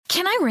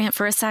Can I rant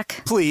for a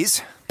sec?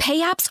 Please. Pay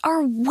apps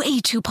are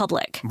way too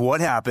public. What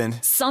happened?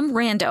 Some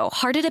rando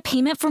hearted a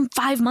payment from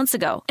 5 months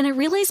ago, and I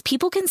realized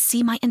people can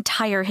see my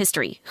entire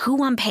history,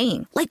 who I'm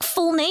paying, like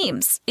full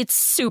names. It's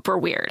super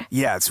weird.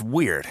 Yeah, it's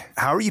weird.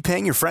 How are you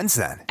paying your friends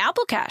then?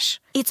 Apple Cash.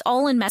 It's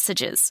all in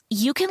messages.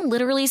 You can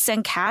literally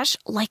send cash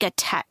like a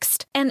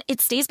text, and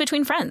it stays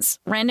between friends.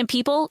 Random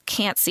people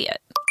can't see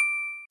it.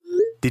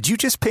 Did you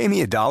just pay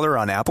me $1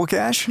 on Apple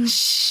Cash?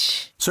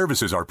 Shh.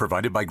 Services are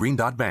provided by Green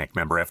Dot Bank.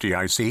 Member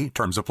FDIC.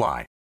 Terms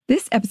apply.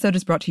 This episode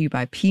is brought to you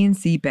by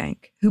PNC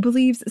Bank, who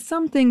believes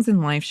some things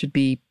in life should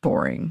be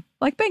boring,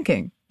 like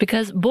banking.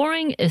 Because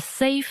boring is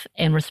safe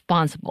and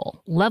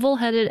responsible,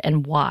 level-headed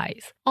and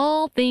wise.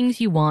 All things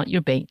you want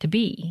your bank to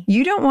be.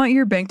 You don't want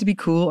your bank to be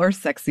cool or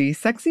sexy.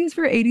 Sexy is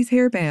for 80s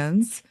hair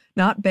bands,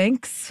 not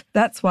banks.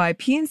 That's why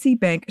PNC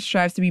Bank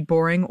strives to be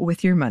boring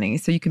with your money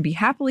so you can be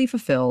happily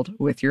fulfilled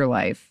with your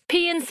life.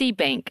 PNC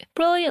Bank,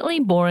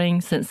 brilliantly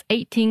boring since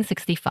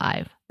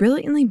 1865.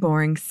 Brilliantly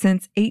Boring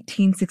Since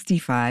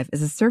 1865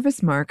 is a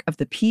service mark of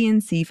the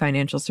PNC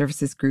Financial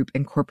Services Group,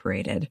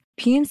 Incorporated.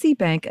 PNC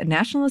Bank, a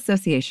National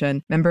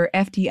Association, member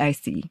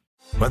FDIC.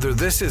 Whether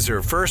this is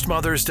her first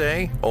Mother's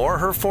Day or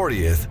her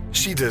 40th,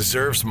 she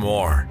deserves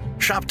more.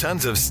 Shop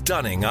tons of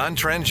stunning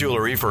on-trend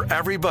jewelry for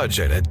every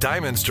budget at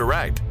Diamonds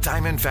Direct.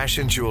 Diamond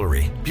fashion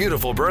jewelry,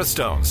 beautiful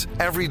birthstones,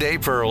 everyday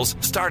pearls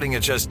starting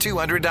at just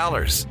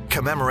 $200.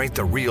 Commemorate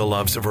the real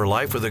loves of her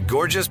life with a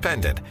gorgeous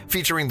pendant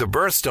featuring the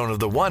birthstone of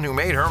the one who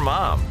made her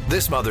mom.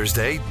 This Mother's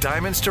Day,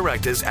 Diamonds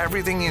Direct is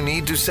everything you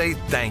need to say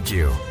thank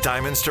you.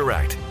 Diamonds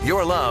Direct.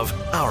 Your love,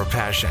 our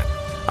passion.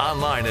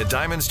 Online at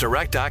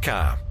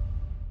diamondsdirect.com.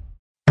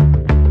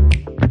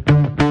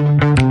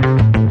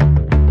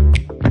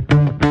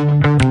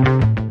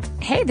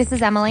 Hey, this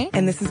is Emily.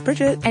 And this is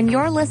Bridget. And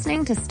you're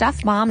listening to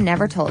Stuff Mom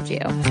Never Told You.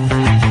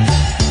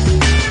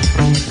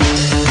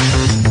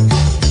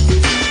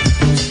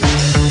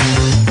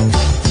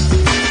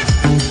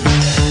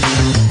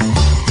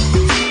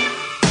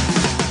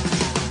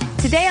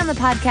 Today on the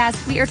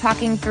podcast, we are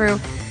talking through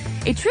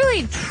a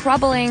truly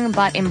troubling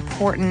but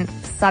important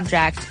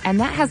subject, and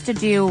that has to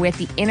do with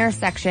the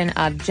intersection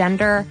of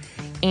gender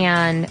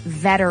and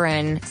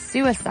veteran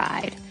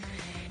suicide.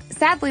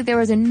 Sadly, there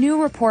was a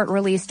new report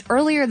released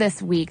earlier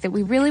this week that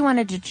we really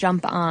wanted to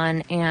jump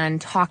on and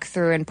talk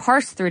through and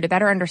parse through to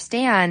better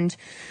understand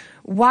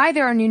why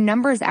there are new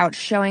numbers out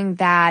showing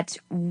that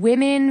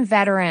women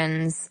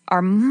veterans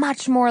are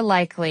much more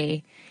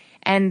likely,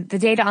 and the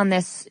data on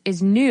this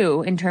is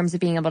new in terms of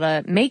being able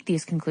to make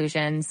these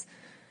conclusions,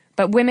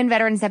 but women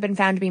veterans have been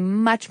found to be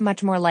much,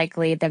 much more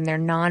likely than their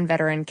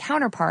non-veteran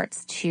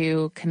counterparts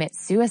to commit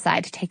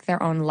suicide, to take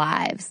their own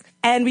lives.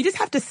 And we just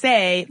have to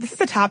say, this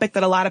is a topic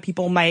that a lot of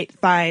people might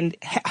find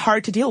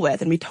hard to deal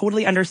with, and we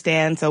totally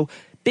understand. So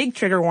big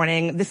trigger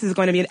warning. This is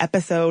going to be an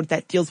episode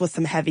that deals with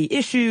some heavy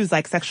issues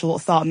like sexual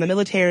assault in the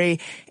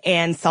military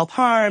and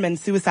self-harm and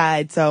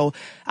suicide. So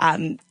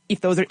if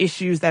those are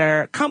issues that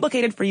are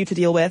complicated for you to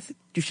deal with,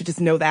 you should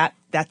just know that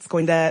that's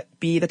going to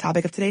be the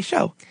topic of today's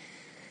show.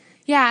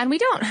 Yeah, and we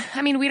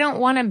don't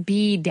want to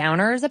be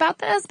downers about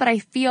this, but I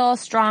feel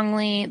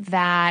strongly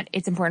that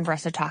it's important for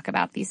us to talk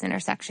about these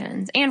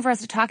intersections and for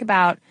us to talk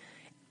about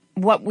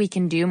what we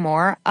can do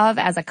more of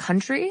as a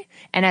country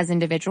and as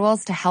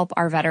individuals to help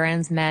our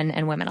veterans, men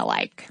and women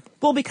alike.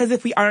 Well, because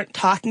if we aren't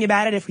talking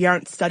about it, if we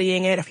aren't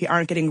studying it, if we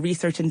aren't getting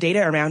research and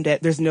data around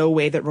it, there's no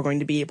way that we're going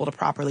to be able to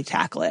properly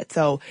tackle it.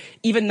 So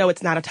even though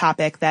it's not a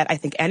topic that I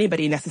think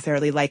anybody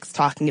necessarily likes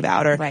talking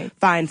about or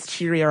finds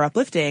cheery or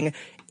uplifting,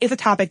 it's a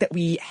topic that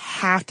we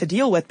have to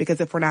deal with, because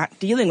if we're not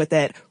dealing with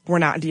it, we're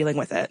not dealing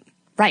with it.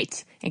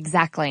 Right,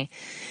 exactly.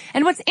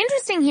 And what's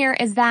interesting here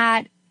is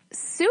that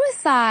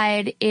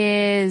suicide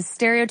is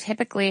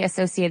stereotypically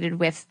associated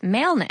with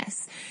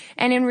maleness.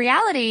 And in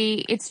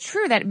reality, it's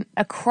true that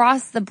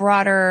across the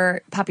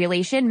broader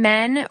population,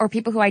 men or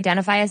people who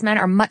identify as men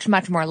are much,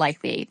 much more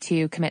likely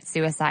to commit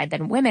suicide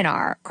than women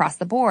are across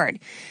the board.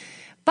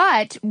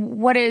 But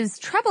what is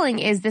troubling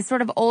is this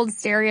sort of old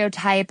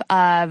stereotype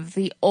of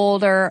the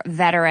older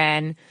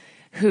veteran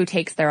who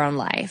takes their own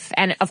life.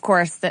 And of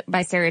course,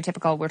 by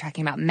stereotypical, we're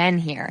talking about men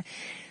here.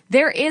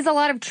 There is a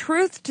lot of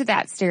truth to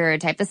that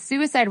stereotype. The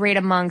suicide rate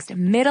amongst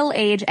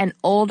middle-aged and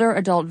older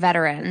adult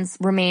veterans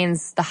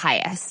remains the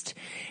highest.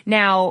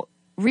 Now,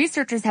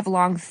 researchers have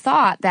long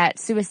thought that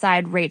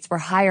suicide rates were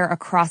higher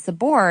across the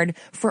board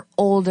for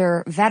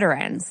older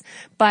veterans.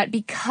 But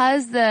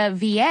because the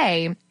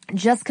VA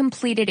just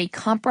completed a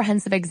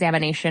comprehensive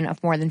examination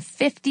of more than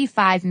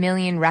 55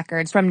 million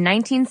records from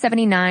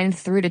 1979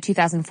 through to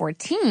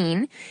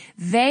 2014,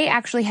 they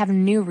actually have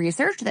new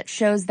research that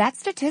shows that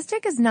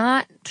statistic is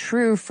not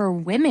true for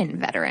women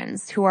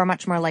veterans, who are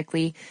much more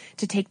likely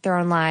to take their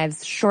own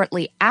lives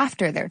shortly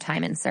after their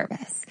time in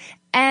service.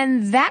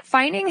 And that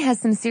finding has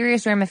some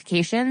serious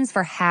ramifications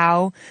for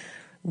how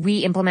we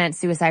implement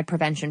suicide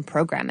prevention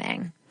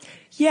programming.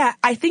 Yeah,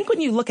 I think when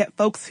you look at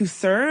folks who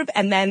serve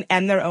and then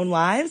end their own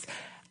lives,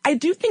 I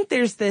do think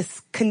there's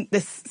this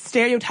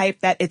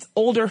stereotype that it's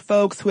older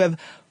folks who have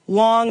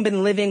long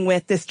been living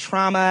with this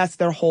trauma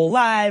their whole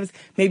lives.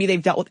 Maybe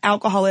they've dealt with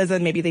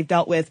alcoholism. Maybe they've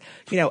dealt with,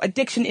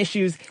 addiction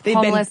issues.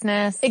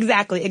 Homelessness.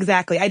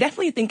 Exactly. I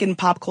definitely think in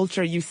pop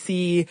culture you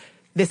see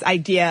this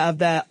idea of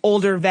the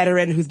older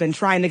veteran who's been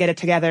trying to get it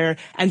together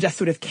and just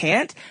sort of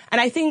can't. And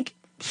I think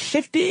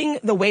shifting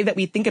the way that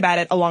we think about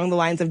it along the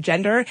lines of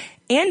gender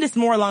and just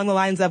more along the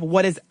lines of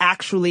what is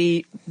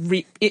actually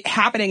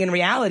happening in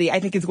reality, I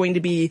think is going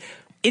to be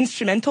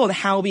instrumental in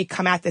how we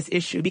come at this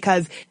issue.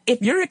 Because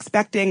if you're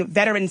expecting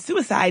veteran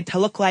suicide to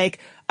look like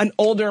an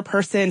older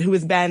person who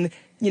has been,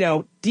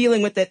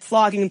 dealing with it,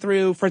 slogging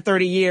through for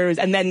 30 years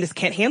and then just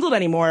can't handle it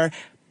anymore,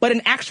 but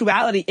in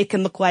actuality, it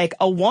can look like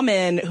a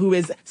woman who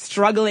is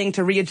struggling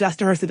to readjust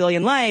to her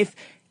civilian life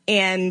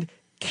and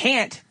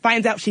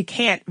finds out she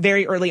can't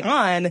very early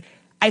on.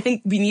 I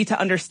think we need to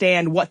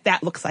understand what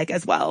that looks like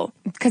as well.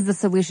 Because the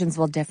solutions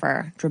will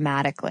differ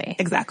dramatically.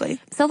 Exactly.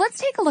 So let's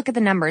take a look at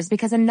the numbers,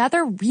 because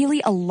another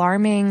really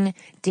alarming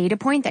data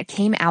point that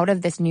came out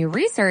of this new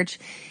research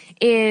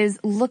is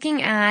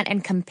looking at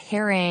and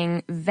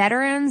comparing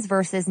veterans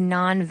versus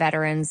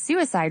non-veterans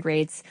suicide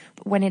rates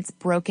when it's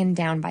broken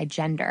down by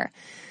gender.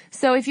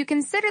 So if you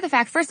consider the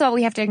fact, first of all,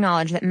 we have to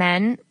acknowledge that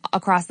men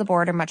across the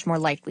board are much more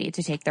likely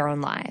to take their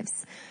own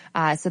lives.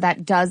 So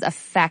that does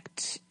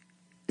affect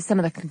some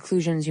of the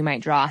conclusions you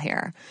might draw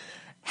here.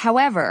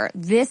 However,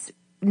 this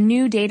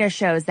new data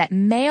shows that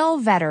male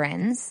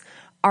veterans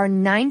are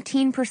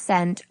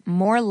 19%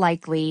 more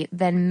likely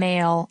than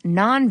male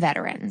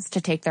non-veterans to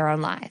take their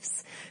own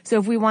lives. So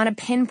if we want to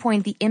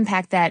pinpoint the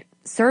impact that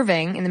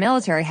serving in the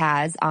military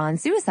has on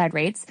suicide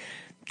rates,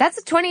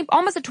 that's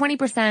almost a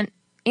 20%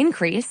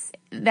 increase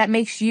that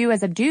makes you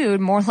as a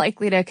dude more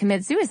likely to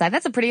commit suicide.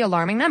 That's a pretty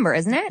alarming number,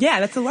 isn't it? Yeah,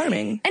 that's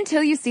alarming.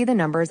 Until you see the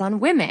numbers on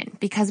women.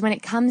 Because when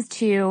it comes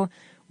to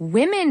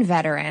women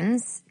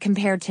veterans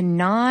compared to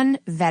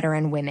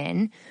non-veteran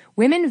women,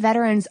 women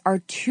veterans are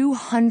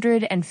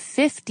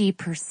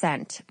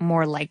 250%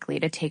 more likely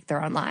to take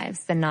their own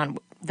lives than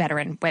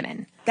non-veteran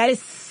women. That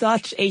is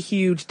such a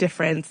huge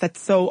difference. That's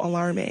so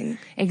alarming.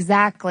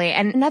 Exactly.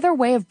 And another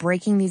way of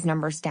breaking these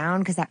numbers down,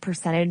 because that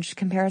percentage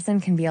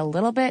comparison can be a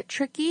little bit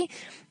tricky,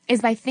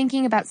 is by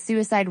thinking about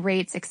suicide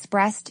rates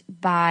expressed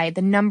by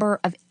the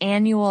number of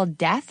annual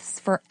deaths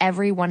for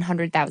every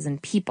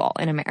 100,000 people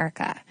in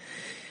America.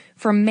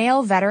 For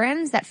male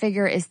veterans, that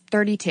figure is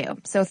 32.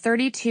 So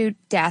 32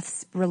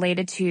 deaths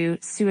related to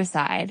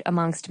suicide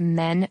amongst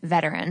men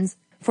veterans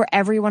for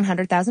every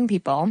 100,000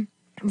 people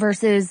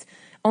versus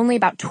only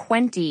about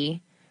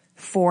 20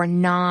 for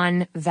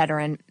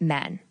non-veteran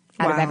men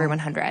out of every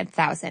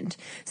 100,000.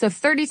 So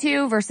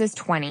 32 versus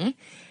 20.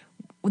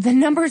 The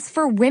numbers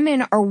for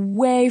women are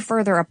way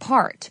further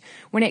apart.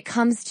 When it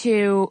comes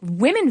to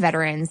women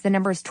veterans, the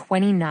number is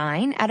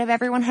 29 out of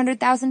every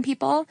 100,000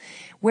 people,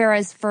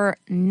 whereas for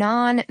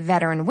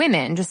non-veteran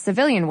women, just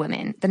civilian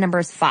women, the number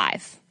is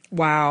 5.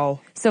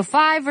 Wow. So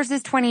 5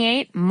 versus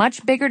 28,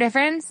 much bigger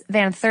difference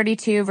than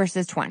 32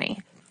 versus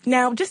 20.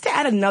 Now, just to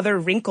add another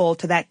wrinkle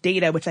to that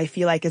data, which I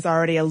feel like is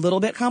already a little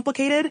bit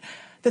complicated,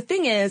 the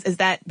thing is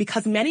that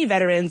because many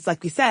veterans,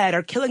 like we said,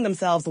 are killing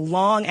themselves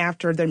long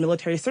after their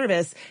military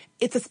service,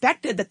 it's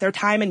suspected that their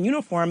time in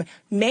uniform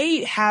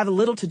may have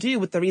little to do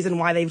with the reason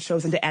why they've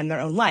chosen to end their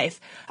own life.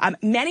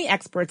 Many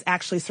experts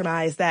actually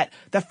surmise that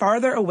the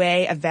farther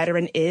away a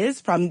veteran is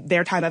from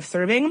their time of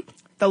serving,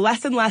 the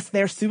less and less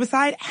their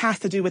suicide has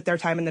to do with their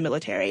time in the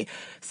military.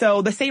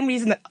 So the same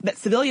reason that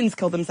civilians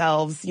kill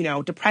themselves,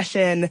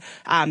 depression,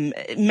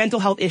 mental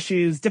health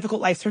issues,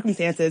 difficult life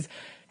circumstances,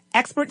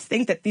 experts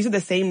think that these are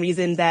the same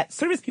reason that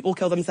service people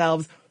kill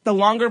themselves the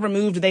longer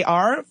removed they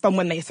are from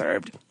when they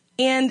served.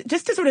 And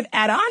just to sort of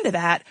add on to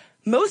that,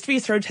 most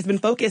research has been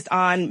focused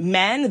on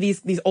men,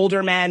 these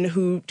older men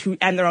who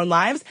end their own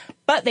lives,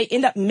 but they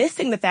end up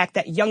missing the fact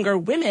that younger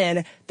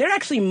women, they're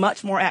actually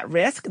much more at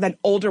risk than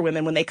older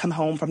women when they come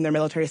home from their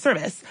military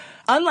service.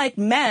 Unlike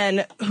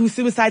men whose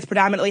suicides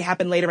predominantly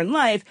happen later in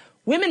life,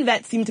 women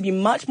vets seem to be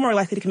much more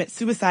likely to commit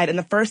suicide in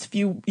the first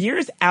few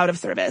years out of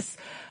service.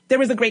 There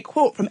was a great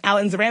quote from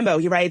Alan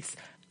Zarambo. He writes,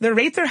 "The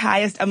rates are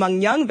highest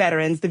among young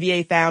veterans, the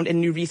VA found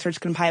in new research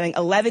compiling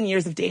 11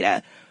 years of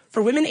data.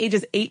 For women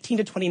ages 18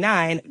 to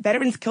 29,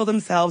 veterans kill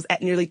themselves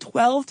at nearly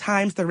 12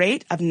 times the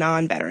rate of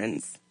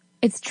non-veterans."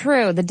 It's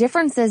true. The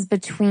differences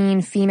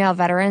between female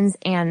veterans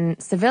and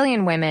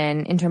civilian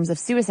women in terms of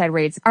suicide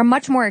rates are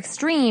much more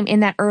extreme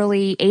in that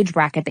early age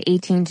bracket, the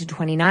 18 to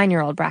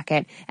 29-year-old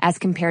bracket, as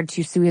compared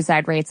to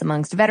suicide rates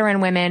amongst veteran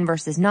women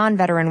versus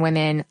non-veteran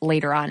women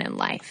later on in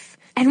life.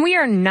 And we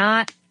are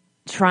not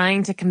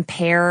trying to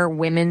compare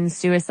women's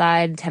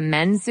suicide to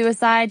men's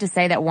suicide to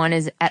say that one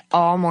is at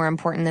all more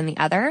important than the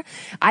other.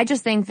 I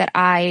just think that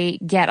I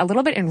get a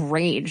little bit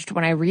enraged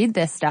when I read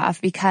this stuff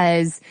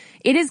because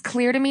it is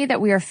clear to me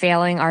that we are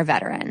failing our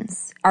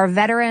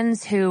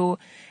veterans who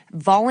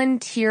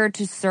volunteered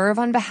to serve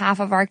on behalf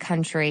of our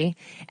country.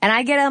 And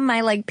I get on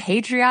my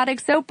patriotic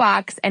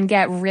soapbox and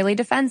get really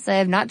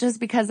defensive, not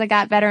just because I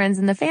got veterans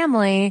in the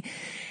family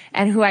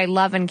and who I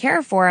love and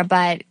care for,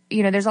 but,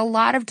 there's a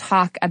lot of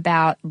talk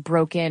about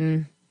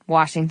broken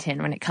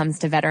Washington when it comes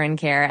to veteran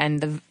care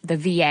and the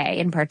VA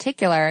in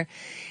particular.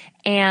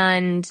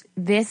 And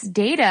this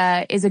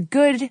data is a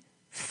good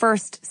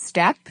first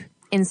step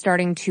in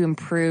starting to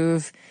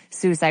improve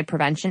suicide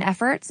prevention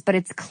efforts. But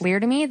it's clear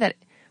to me that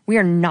we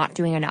are not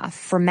doing enough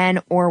for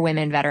men or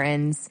women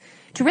veterans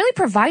to really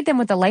provide them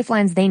with the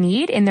lifelines they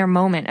need in their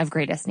moment of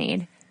greatest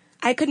need.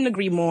 I couldn't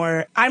agree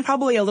more. I'm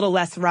probably a little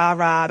less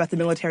rah-rah about the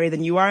military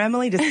than you are,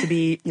 Emily, just to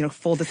be,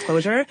 full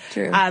disclosure.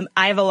 True.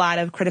 I have a lot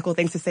of critical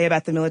things to say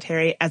about the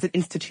military as an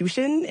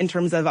institution in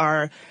terms of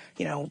our,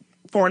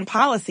 foreign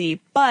policy.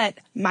 But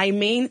my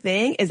main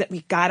thing is that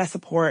we gotta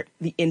support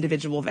the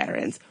individual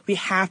veterans. We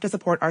have to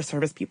support our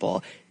service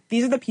people.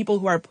 These are the people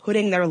who are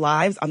putting their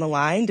lives on the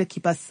line to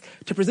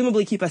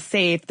presumably keep us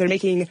safe. They're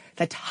making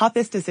the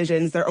toughest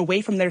decisions. They're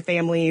away from their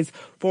families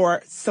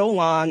for so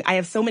long. I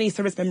have so many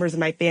service members in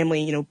my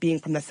family, being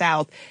from the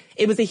South.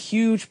 It was a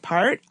huge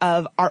part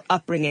of our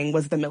upbringing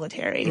was the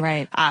military.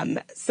 Right.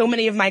 So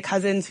many of my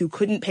cousins who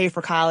couldn't pay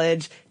for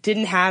college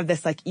didn't have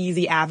this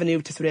easy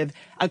avenue to sort of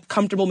a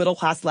comfortable middle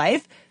class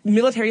life.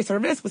 Military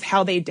service was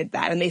how they did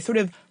that. And they sort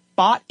of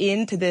bought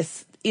into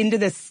this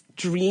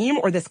dream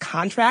or this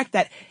contract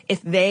that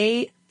if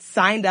they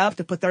signed up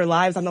to put their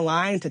lives on the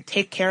line to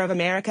take care of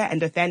America and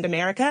defend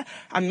America,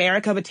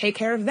 America would take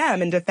care of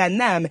them and defend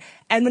them.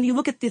 And when you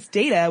look at this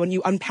data, when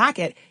you unpack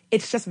it,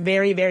 it's just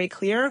very, very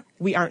clear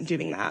we aren't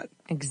doing that.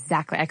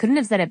 Exactly. I couldn't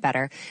have said it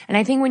better. And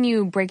I think when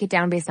you break it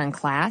down based on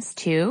class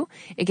too,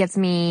 it gets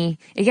my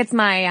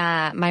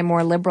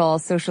more liberal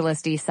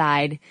socialist-y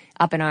side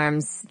up in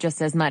arms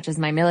just as much as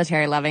my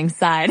military loving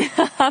side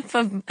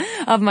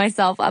of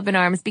myself up in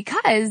arms,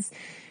 because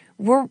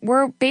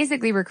we're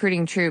basically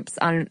recruiting troops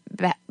on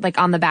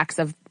the backs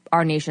of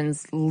our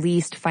nation's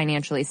least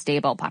financially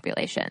stable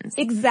populations.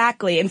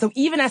 Exactly. And so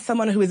even as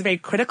someone who is very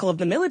critical of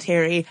the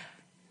military,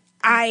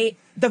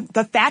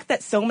 the fact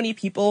that so many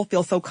people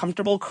feel so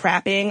comfortable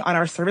crapping on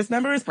our service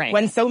members, right,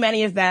 when so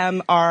many of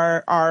them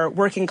are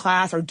working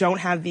class or don't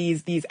have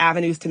these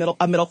avenues to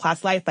a middle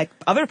class life like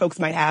other folks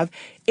might have,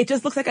 it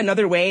just looks like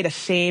another way to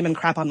shame and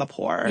crap on the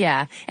poor.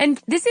 Yeah.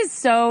 And this is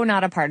so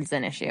not a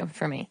partisan issue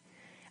for me.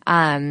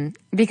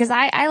 Because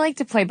I like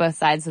to play both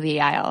sides of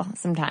the aisle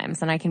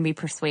sometimes, and I can be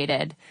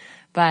persuaded.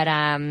 But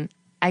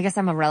I guess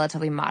I'm a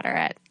relatively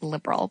moderate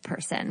liberal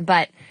person.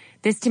 But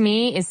this to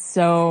me is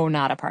so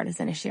not a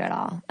partisan issue at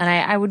all. And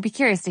I would be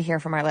curious to hear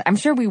from I'm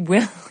sure we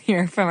will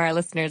hear from our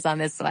listeners on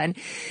this one.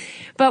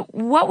 But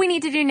what we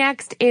need to do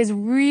next is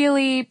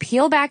really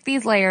peel back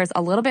these layers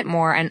a little bit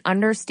more and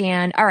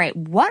understand, all right,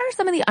 what are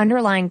some of the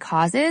underlying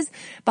causes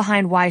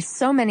behind why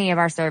so many of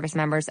our service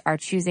members are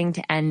choosing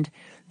to end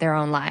their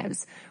own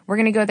lives? We're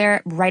going to go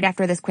there right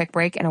after this quick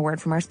break and a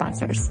word from our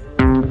sponsors.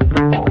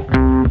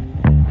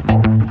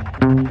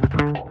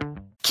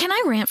 Can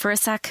I rant for a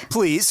sec?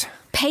 Please.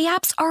 Pay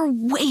apps are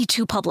way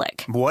too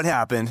public. What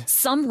happened?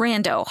 Some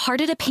rando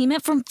hearted a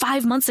payment from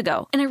 5 months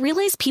ago, and I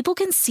realized people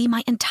can see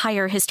my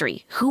entire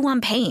history, who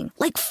I'm paying,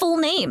 like full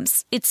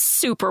names. It's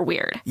super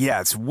weird. Yeah,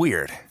 it's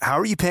weird. How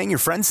are you paying your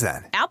friends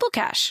then? Apple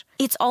Cash.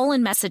 It's all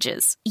in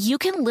messages. You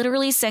can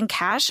literally send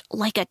cash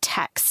like a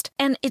text,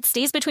 and it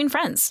stays between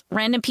friends.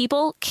 Random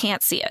people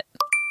can't see it.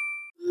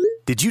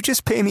 Did you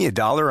just pay me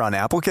 $1 on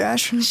Apple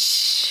Cash?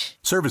 Shh.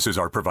 Services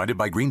are provided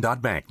by Green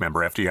Dot Bank,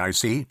 member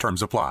FDIC.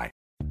 Terms apply.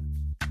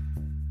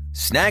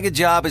 Snag a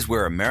Job is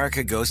where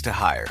America goes to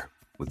hire,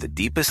 with the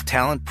deepest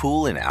talent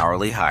pool in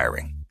hourly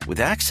hiring. With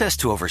access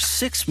to over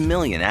 6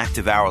 million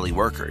active hourly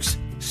workers,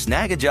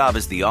 Snag a Job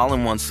is the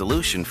all-in-one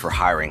solution for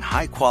hiring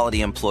high-quality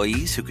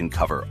employees who can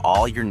cover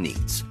all your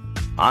needs.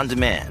 On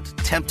demand,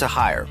 temp to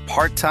hire,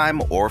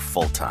 part-time or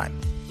full-time.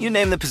 You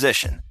name the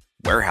position.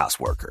 Warehouse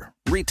worker,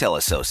 retail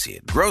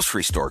associate,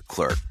 grocery store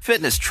clerk,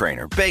 fitness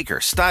trainer, baker,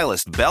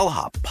 stylist,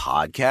 bellhop,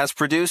 podcast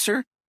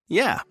producer.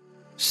 Yeah,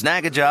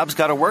 Snag a Job's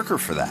got a worker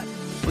for that.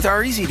 With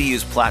our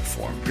easy-to-use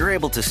platform, you're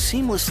able to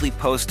seamlessly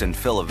post and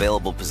fill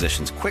available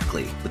positions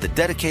quickly with a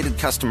dedicated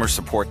customer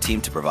support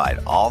team to provide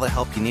all the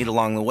help you need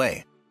along the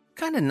way.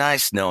 Kind of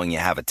nice knowing you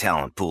have a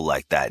talent pool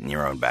like that in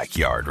your own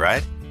backyard,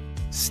 right?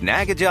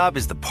 Snag a Job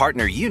is the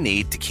partner you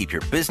need to keep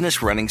your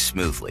business running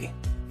smoothly.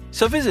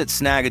 So visit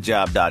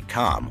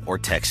snagajob.com or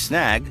text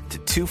snag to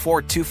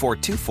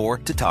 242424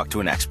 to talk to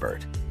an expert.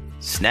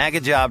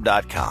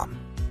 Snagajob.com,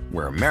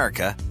 where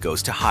America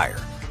goes to hire.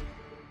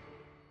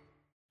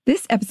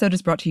 This episode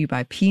is brought to you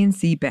by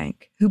PNC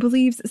Bank, who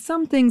believes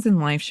some things in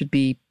life should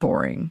be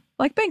boring,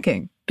 like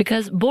banking.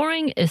 Because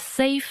boring is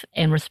safe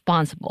and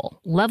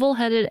responsible,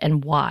 level-headed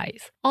and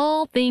wise.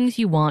 All things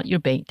you want your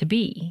bank to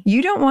be.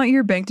 You don't want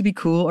your bank to be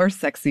cool or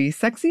sexy.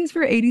 Sexy is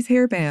for 80s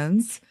hair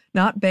bands,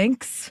 not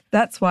banks.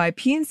 That's why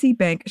PNC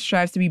Bank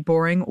strives to be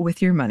boring with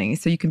your money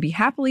so you can be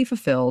happily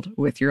fulfilled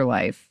with your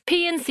life.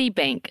 PNC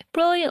Bank,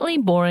 brilliantly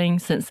boring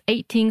since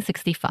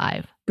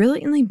 1865.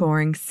 Brilliantly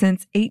Boring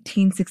Since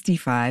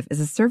 1865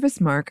 is a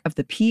service mark of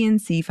the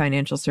PNC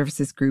Financial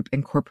Services Group,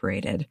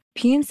 Incorporated.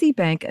 PNC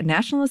Bank, a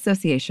National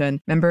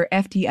Association, member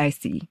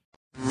FDIC.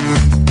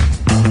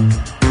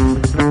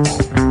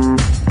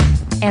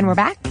 And we're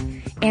back.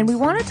 And we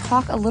want to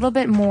talk a little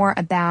bit more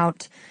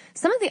about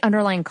some of the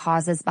underlying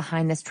causes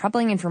behind this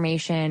troubling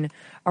information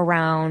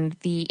around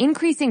the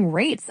increasing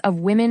rates of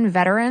women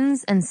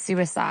veterans and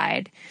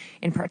suicide,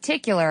 in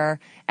particular,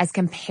 as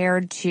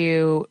compared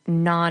to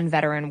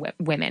non-veteran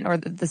women or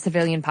the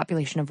civilian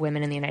population of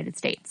women in the United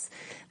States.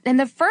 And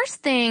the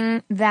first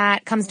thing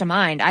that comes to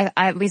mind,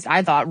 at least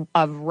I thought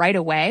of right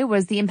away,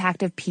 was the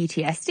impact of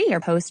PTSD, or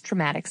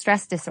post-traumatic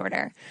stress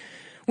disorder.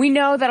 We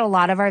know that a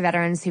lot of our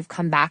veterans who've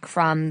come back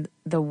from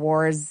the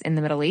wars in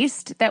the Middle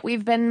East that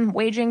we've been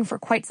waging for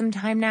quite some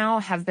time now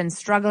have been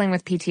struggling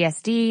with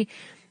PTSD,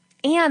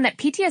 and that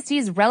PTSD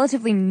is a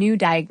relatively new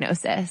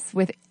diagnosis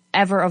with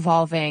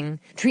ever-evolving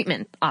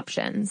treatment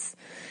options.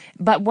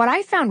 But what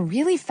I found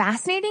really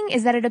fascinating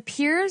is that it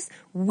appears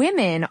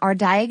women are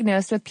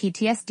diagnosed with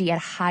PTSD at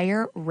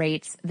higher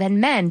rates than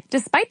men,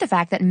 despite the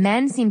fact that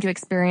men seem to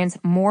experience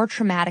more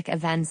traumatic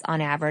events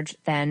on average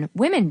than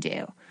women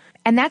do.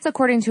 And that's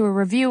according to a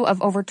review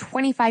of over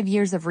 25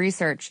 years of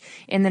research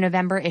in the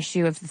November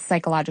issue of the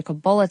Psychological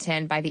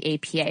Bulletin by the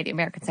APA, the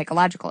American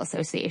Psychological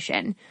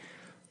Association.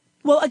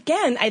 Well,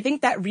 again, I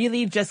think that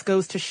really just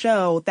goes to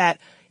show that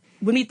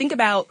when we think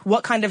about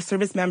what kind of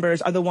service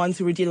members are the ones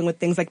who are dealing with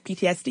things like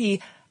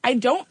PTSD, I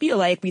don't feel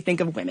like we think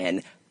of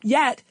women.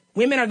 Yet,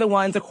 women are the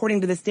ones,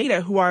 according to this data,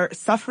 who are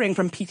suffering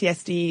from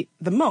PTSD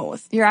the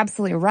most. You're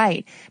absolutely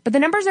right. But the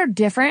numbers are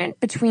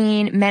different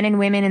between men and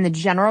women in the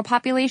general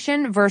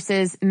population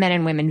versus men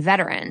and women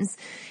veterans.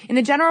 In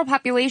the general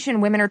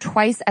population, women are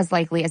twice as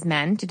likely as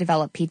men to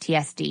develop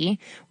PTSD,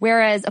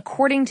 whereas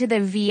according to the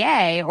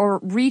VA, or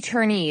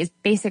returnees,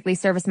 basically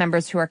service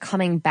members who are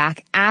coming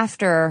back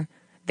after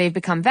they've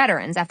become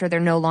veterans, after they're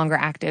no longer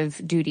active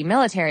duty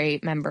military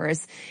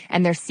members,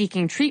 and they're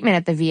seeking treatment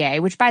at the VA,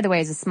 which, by the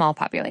way, is a small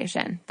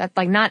population. That's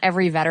like not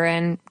every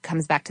veteran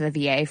comes back to the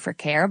VA for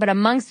care, but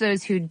amongst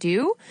those who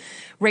do,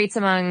 rates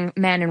among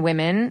men and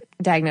women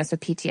diagnosed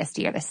with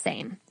PTSD are the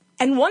same.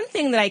 And one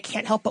thing that I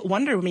can't help but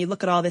wonder when we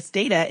look at all this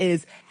data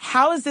is,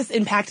 how is this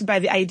impacted by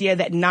the idea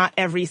that not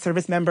every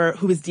service member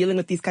who is dealing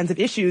with these kinds of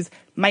issues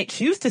might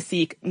choose to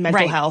seek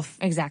mental health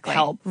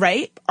help,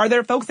 right? Are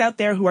there folks out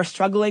there who are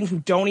struggling, who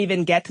don't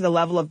even get to the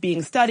level of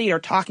being studied or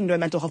talking to a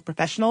mental health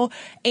professional?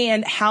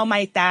 And how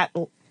might that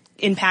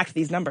impact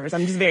these numbers?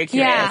 I'm just very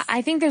curious. Yeah,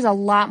 I think there's a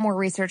lot more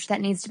research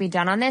that needs to be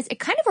done on this. It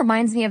kind of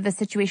reminds me of the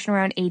situation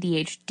around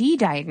ADHD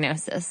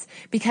diagnosis,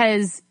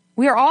 because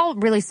we are all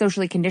really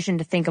socially conditioned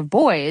to think of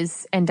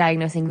boys and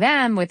diagnosing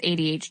them with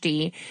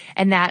ADHD,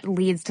 and that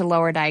leads to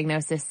lower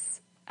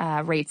diagnosis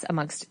rates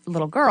amongst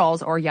little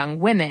girls or young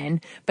women.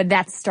 But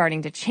that's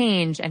starting to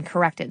change and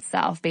correct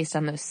itself based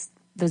on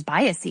those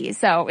biases.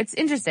 So it's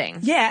interesting.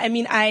 Yeah, I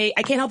mean, I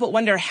can't help but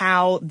wonder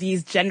how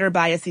these gender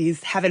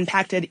biases have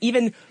impacted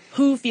even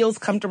who feels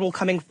comfortable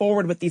coming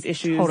forward with these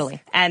issues.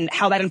 Totally. And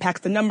how that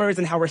impacts the numbers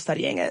and how we're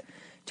studying it.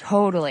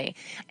 Totally.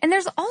 And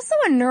there's also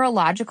a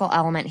neurological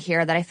element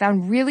here that I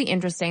found really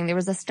interesting. There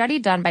was a study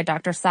done by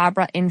Dr.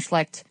 Sabra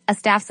Inschlicht, a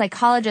staff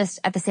psychologist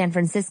at the San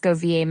Francisco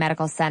VA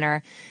Medical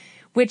Center,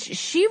 which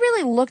she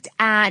really looked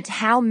at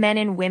how men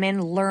and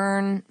women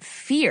learn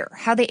fear,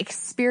 how they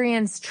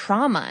experience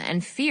trauma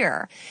and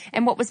fear.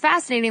 And what was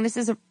fascinating, this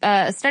is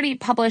a study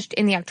published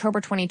in the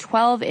October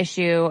 2012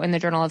 issue in the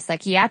Journal of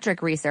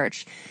Psychiatric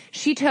Research.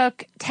 She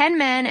took 10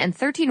 men and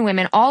 13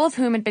 women, all of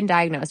whom had been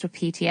diagnosed with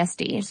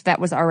PTSD. So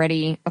that was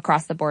already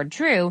across the board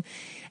true.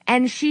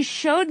 And she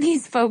showed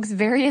these folks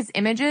various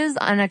images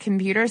on a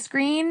computer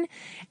screen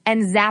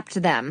and zapped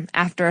them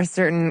after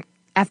certain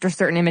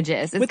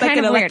images. It's with kind like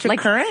an of electric weird.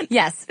 current?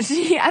 Yes.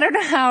 I don't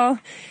know how.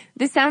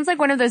 This sounds like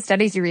one of those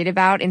studies you read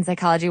about in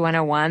Psychology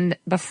 101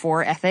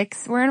 before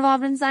ethics were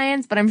involved in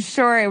science, but I'm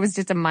sure it was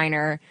just a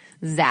minor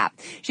zap.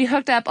 She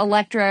hooked up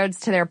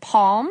electrodes to their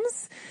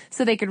palms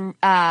so they could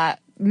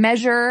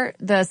measure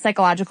the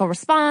psychological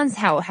response,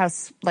 how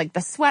like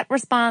the sweat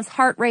response,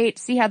 heart rate,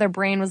 see how their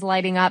brain was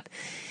lighting up.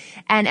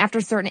 And after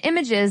certain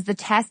images, the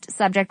test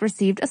subject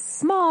received a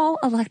small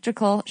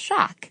electrical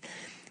shock.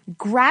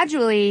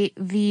 Gradually,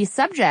 the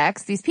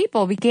subjects, these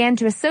people, began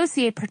to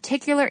associate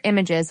particular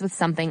images with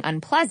something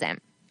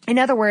unpleasant. In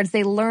other words,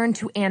 they learned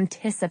to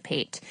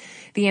anticipate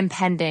the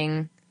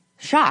impending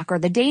shock or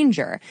the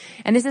danger.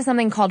 And this is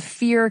something called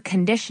fear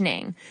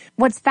conditioning.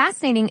 What's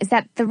fascinating is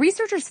that the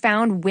researchers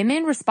found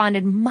women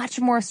responded much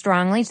more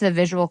strongly to the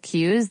visual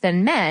cues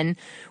than men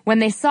when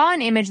they saw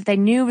an image that they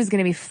knew was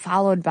going to be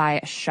followed by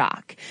a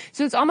shock.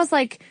 So it's almost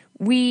like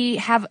we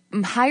have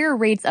higher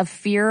rates of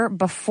fear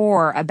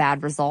before a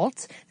bad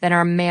result than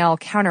our male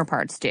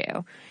counterparts do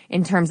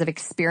in terms of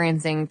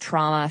experiencing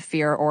trauma,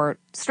 fear, or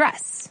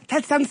stress.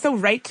 That sounds so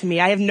right to me.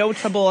 I have no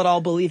trouble at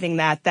all believing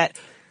that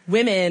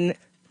women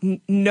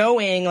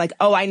knowing like,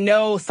 oh, I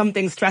know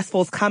something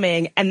stressful is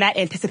coming, and that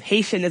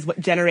anticipation is what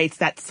generates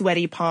that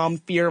sweaty palm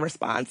fear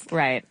response.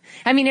 Right.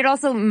 I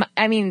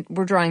mean,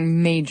 we're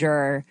drawing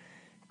major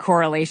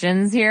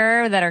correlations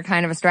here that are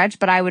kind of a stretch,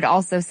 but I would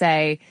also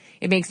say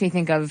it makes me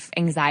think of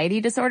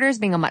anxiety disorders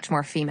being a much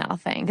more female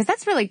thing. Because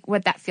that's really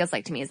what that feels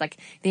like to me, is like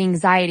the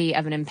anxiety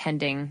of an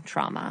impending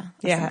trauma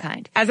of some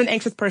kind. As an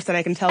anxious person,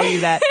 I can tell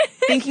you that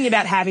thinking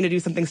about having to do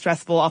something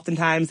stressful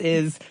oftentimes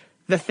is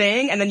the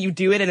thing, and then you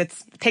do it and it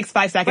takes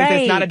 5 seconds and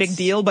it's not a big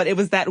deal, but it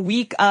was that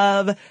week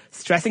of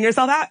stressing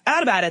yourself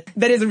out about it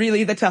that is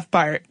really the tough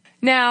part.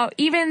 Now,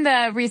 even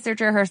the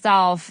researcher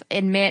herself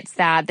admits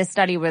that this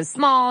study was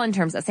small in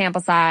terms of sample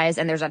size,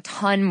 and there's a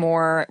ton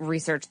more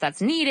research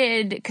that's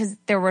needed because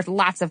there were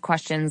lots of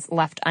questions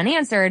left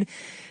unanswered.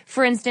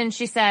 For instance,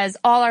 she says,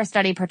 all our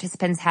study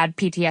participants had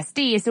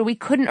PTSD, so we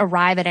couldn't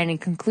arrive at any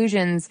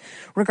conclusions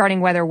regarding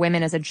whether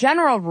women as a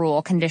general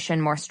rule condition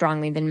more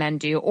strongly than men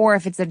do, or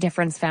if it's a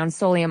difference found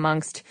solely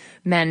amongst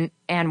men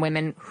and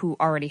women who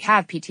already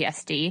have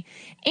PTSD.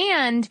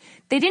 And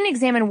they didn't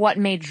examine what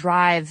may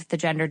drive the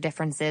gender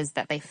differences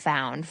that they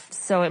found.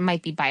 So it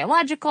might be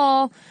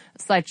biological,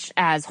 such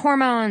as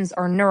hormones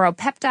or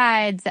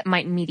neuropeptides that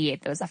might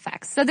mediate those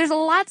effects. So there's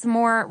lots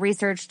more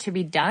research to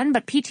be done,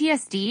 but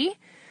PTSD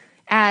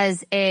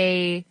as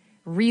a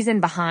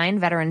reason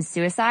behind veteran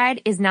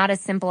suicide is not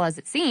as simple as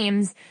it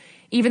seems.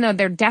 Even though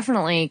they're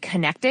definitely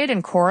connected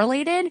and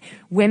correlated,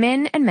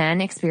 women and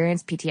men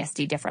experience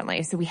PTSD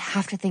differently. So we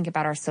have to think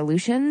about our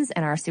solutions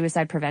and our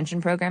suicide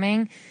prevention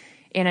programming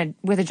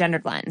with a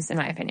gendered lens, in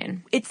my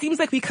opinion. It seems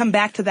like we come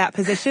back to that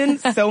position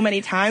so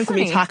many times when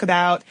we talk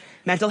about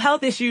mental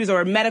health issues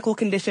or medical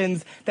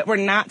conditions, that we're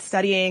not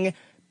studying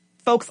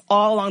folks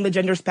all along the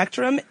gender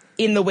spectrum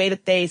in the way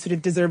that they sort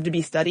of deserve to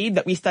be studied,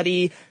 that we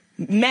study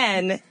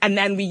men and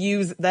then we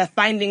use the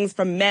findings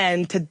from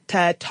men to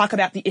talk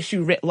about the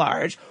issue writ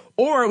large.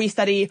 Or we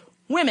study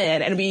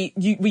women and we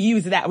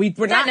use that. We're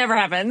not. That never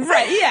happens.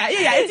 Right. Yeah.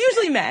 It's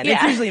usually men. Yeah.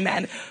 It's usually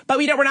men. But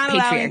we're not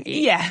allowing.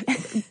 Yeah.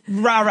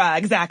 Rah,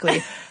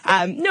 exactly.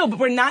 No, but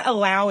we're not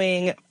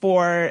allowing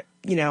for,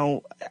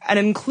 an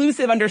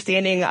inclusive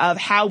understanding of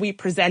how we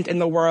present in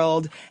the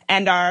world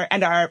and our,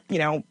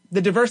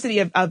 the diversity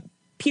of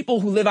people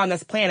who live on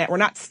this planet. We're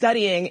not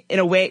studying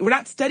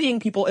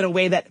people in a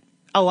way that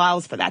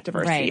allows for that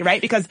diversity,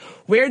 right? Because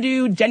where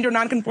do gender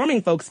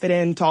nonconforming folks fit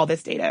into all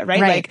this data, right?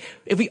 Like,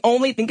 if we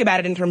only think about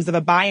it in terms of a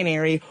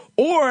binary,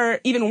 or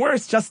even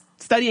worse, just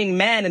studying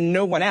men and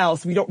no one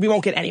else, we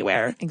won't get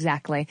anywhere.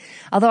 Exactly.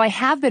 Although I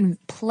have been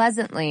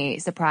pleasantly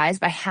surprised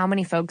by how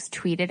many folks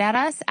tweeted at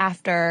us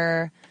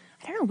after,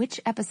 I don't know which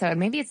episode,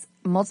 maybe it's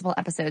multiple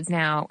episodes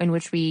now in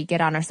which we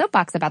get on our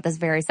soapbox about this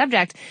very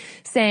subject,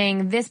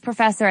 saying this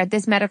professor at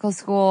this medical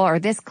school or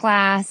this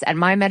class at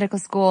my medical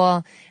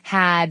school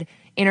had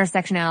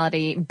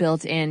intersectionality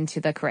built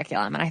into the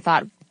curriculum. And I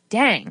thought,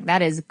 dang,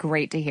 that is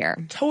great to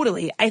hear.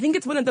 Totally. I think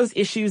it's one of those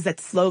issues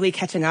that's slowly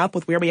catching up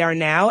with where we are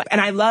now. And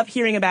I love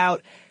hearing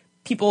about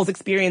people's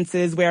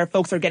experiences where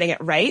folks are getting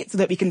it right so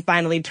that we can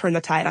finally turn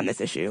the tide on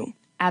this issue.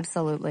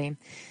 Absolutely.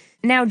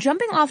 Now,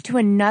 jumping off to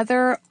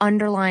another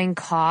underlying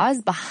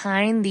cause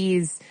behind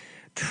these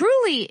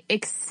truly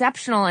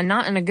exceptional and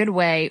not in a good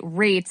way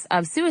rates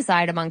of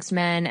suicide amongst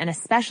men and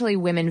especially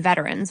women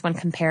veterans when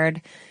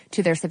compared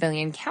to their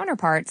civilian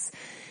counterparts,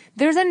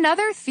 there's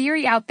another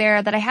theory out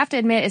there that I have to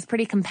admit is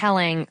pretty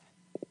compelling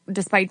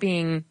despite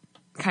being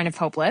kind of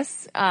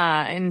hopeless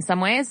in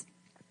some ways,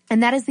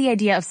 and that is the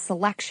idea of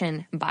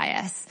selection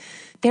bias.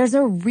 There's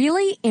a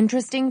really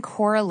interesting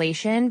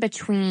correlation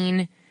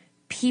between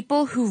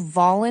people who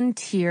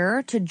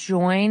volunteer to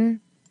join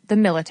the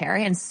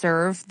military and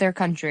serve their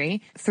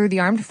country through the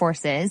armed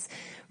forces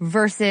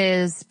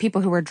versus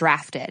people who were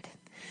drafted.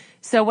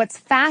 So what's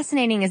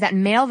fascinating is that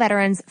male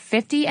veterans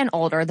 50 and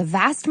older, the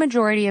vast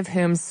majority of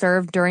whom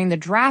served during the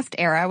draft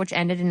era, which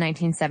ended in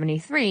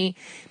 1973,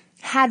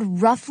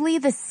 had roughly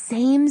the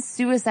same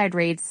suicide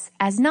rates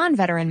as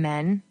non-veteran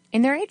men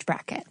in their age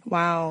bracket.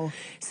 Wow.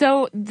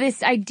 So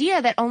this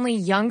idea that only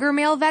younger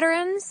male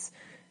veterans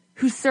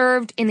who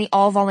served in the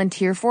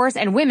all-volunteer force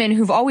and women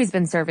who've always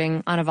been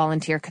serving on a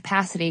volunteer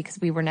capacity because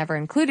we were never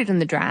included in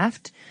the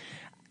draft,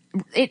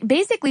 it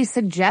basically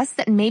suggests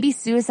that maybe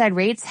suicide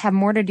rates have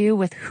more to do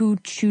with who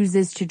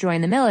chooses to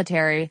join the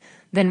military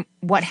than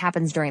what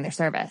happens during their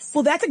service.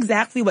 Well, that's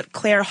exactly what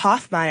Claire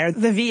Hoffmeyer,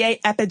 the VA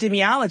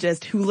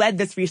epidemiologist who led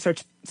this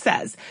research,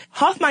 says.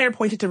 Hoffmeyer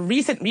pointed to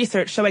recent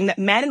research showing that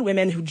men and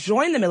women who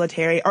join the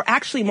military are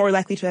actually more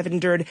likely to have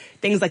endured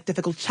things like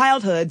difficult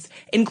childhoods,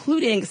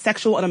 including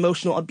sexual and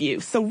emotional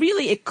abuse. So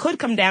really, it could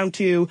come down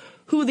to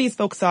who these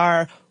folks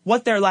are,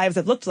 what their lives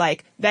have looked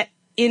like, that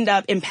end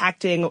up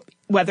impacting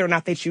whether or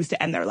not they choose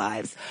to end their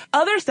lives.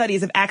 Other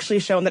studies have actually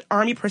shown that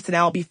Army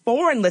personnel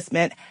before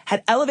enlistment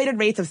had elevated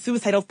rates of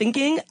suicidal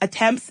thinking,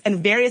 attempts,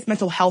 and various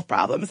mental health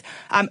problems.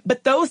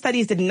 But those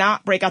studies did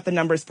not break out the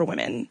numbers for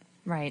women.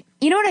 Right.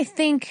 You know what I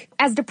think,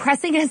 as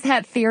depressing as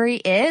that theory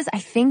is, I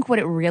think what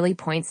it really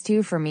points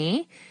to for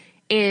me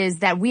is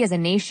that we as a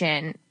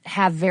nation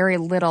have very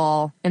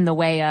little in the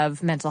way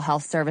of mental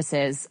health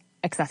services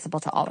accessible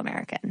to all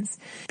Americans.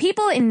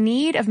 People in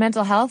need of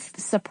mental health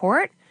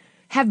support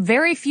have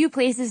very few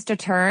places to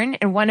turn,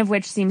 and one of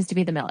which seems to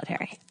be the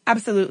military.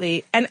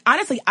 Absolutely. And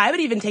honestly, I would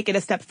even take it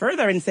a step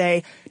further and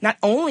say, not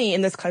only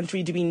in this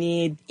country do we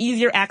need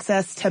easier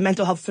access to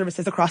mental health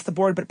services across the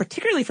board, but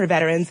particularly for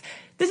veterans,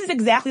 this is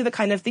exactly the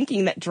kind of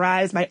thinking that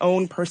drives my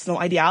own personal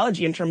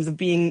ideology in terms of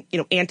being,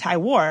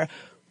 anti-war.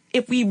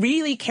 if we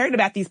really cared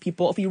about these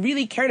people, if we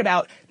really cared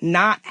about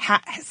not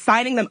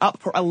signing them up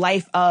for a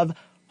life of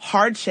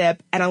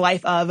hardship and a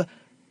life of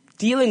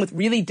dealing with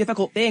really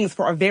difficult things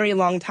for a very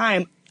long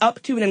time,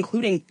 up to and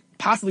including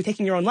possibly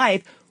taking your own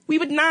life, we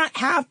would not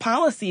have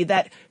policy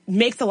that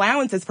makes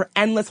allowances for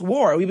endless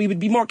war. We would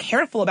be more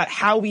careful about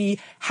how we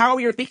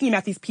are thinking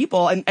about these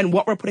people and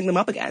what we're putting them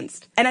up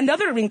against. And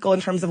another wrinkle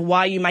in terms of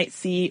why you might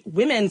see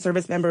women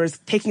service members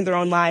taking their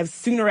own lives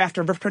sooner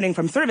after returning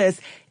from service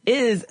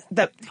is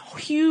the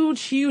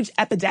huge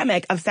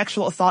epidemic of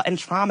sexual assault and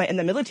trauma in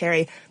the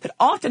military that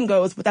often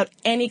goes without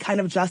any kind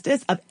of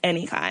justice of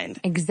any kind.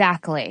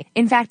 Exactly.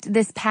 In fact,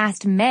 this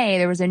past May,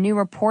 there was a new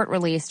report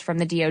released from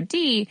the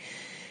DoD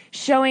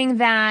showing,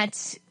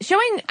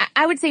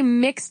 I would say,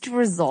 mixed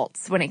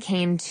results when it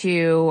came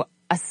to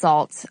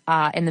assault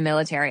in the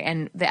military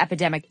and the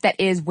epidemic that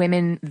is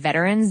women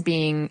veterans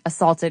being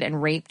assaulted and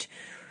raped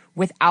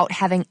without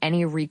having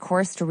any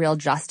recourse to real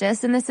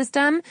justice in the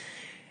system.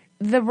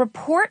 The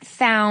report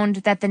found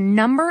that the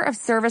number of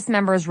service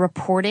members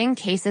reporting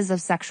cases of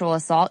sexual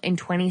assault in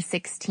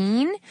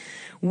 2016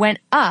 went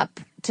up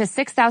to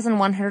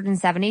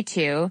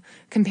 6,172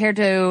 compared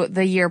to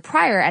the year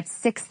prior at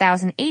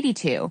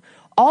 6,082.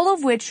 All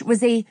of which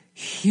was a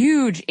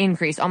huge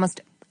increase, almost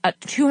a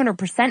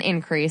 200%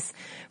 increase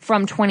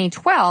from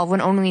 2012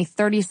 when only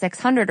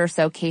 3,600 or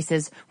so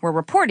cases were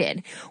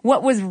reported.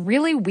 What was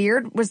really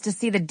weird was to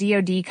see the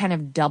DoD kind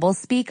of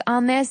doublespeak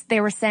on this.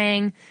 They were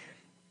saying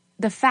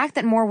the fact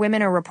that more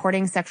women are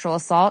reporting sexual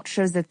assault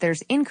shows that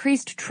there's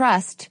increased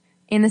trust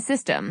in the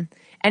system.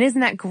 And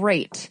isn't that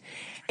great?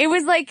 It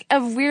was like a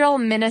real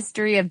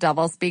Ministry of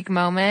Doublespeak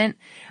moment.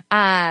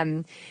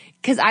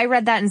 Because I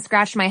read that and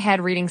scratched my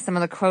head reading some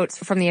of the quotes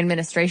from the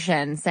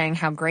administration saying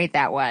how great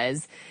that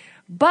was.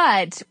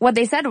 But what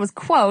they said was,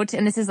 quote,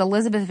 and this is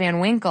Elizabeth Van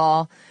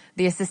Winkle,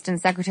 the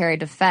Assistant Secretary of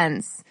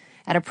Defense,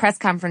 at a press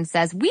conference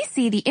says, "We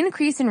see the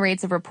increase in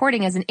rates of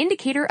reporting as an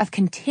indicator of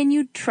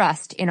continued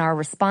trust in our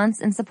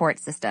response and support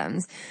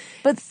systems."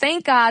 But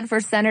thank God for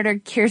Senator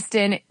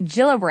Kirsten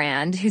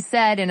Gillibrand, who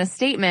said in a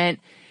statement,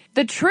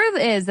 "The truth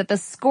is that the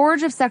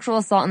scourge of sexual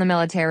assault in the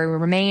military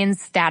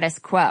remains status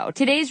quo.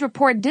 Today's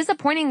report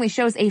disappointingly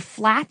shows a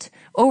flat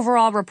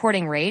overall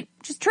reporting rate,"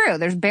 which is true,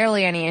 there's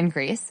barely any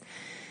increase,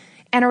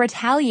 "and a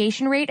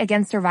retaliation rate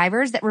against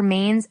survivors that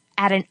remains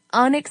at an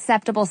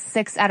unacceptable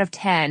 6 out of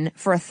 10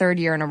 for a third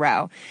year in a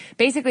row."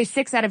 Basically,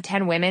 6 out of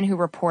 10 women who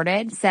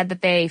reported said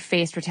that they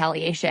faced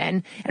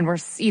retaliation and were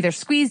either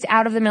squeezed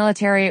out of the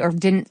military or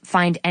didn't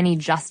find any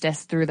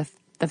justice through the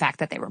fact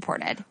that they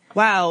reported.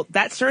 Wow,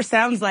 that sure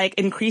sounds like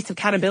increased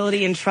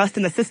accountability and trust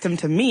in the system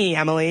to me,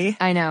 Emily.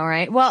 I know,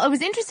 right? Well, it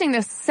was interesting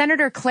that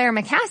Senator Claire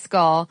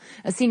McCaskill,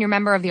 a senior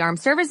member of the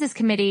Armed Services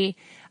Committee,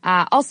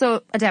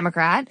 also a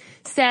Democrat,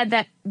 said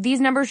that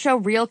these numbers show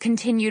real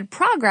continued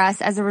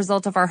progress as a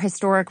result of our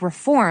historic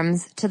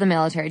reforms to the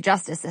military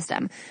justice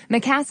system.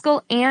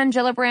 McCaskill and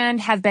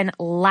Gillibrand have been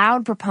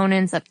loud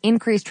proponents of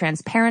increased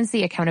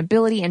transparency,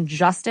 accountability, and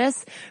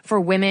justice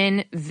for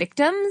women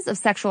victims of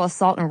sexual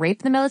assault and rape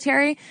in the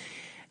military.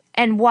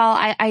 And while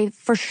I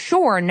for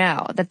sure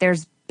know that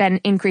there's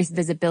been increased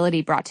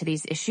visibility brought to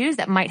these issues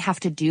that might have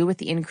to do with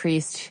the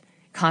increased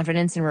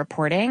confidence in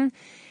reporting,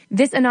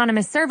 this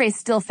anonymous survey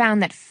still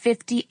found that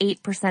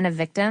 58% of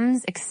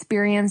victims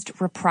experienced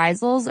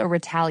reprisals or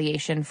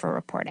retaliation for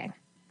reporting.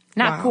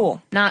 Not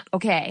cool. Not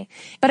okay.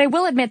 But I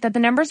will admit that the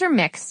numbers are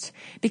mixed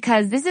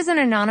because this is an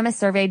anonymous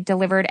survey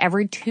delivered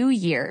every 2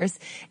 years,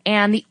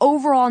 and the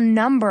overall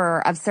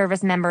number of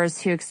service members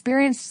who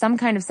experienced some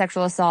kind of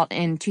sexual assault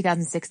in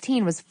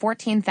 2016 was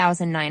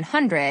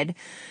 14,900,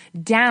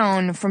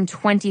 down from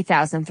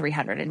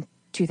 20,300 in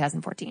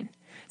 2014.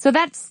 So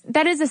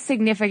that is a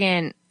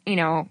significant,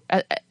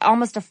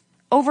 almost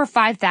over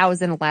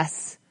 5,000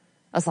 less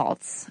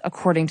assaults,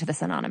 according to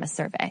this anonymous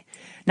survey.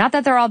 Not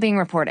that they're all being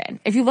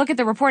reported. If you look at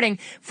the reporting,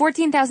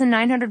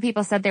 14,900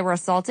 people said they were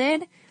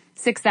assaulted,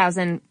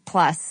 6,000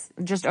 plus,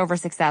 just over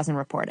 6,000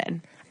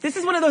 reported. This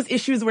is one of those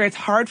issues where it's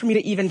hard for me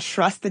to even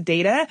trust the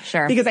data.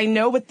 Sure. Because I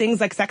know with things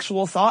like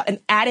sexual assault and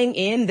adding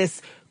in this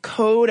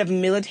code of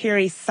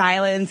military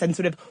silence and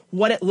sort of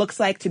what it looks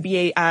like to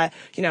be a,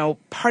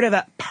 part of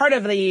the,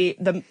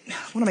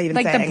 what am I even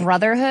saying? Like the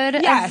brotherhood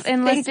of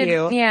enlisted. Thank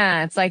you.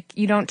 Yeah, it's like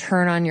you don't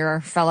turn on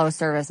your fellow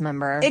service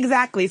member.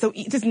 Exactly. So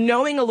just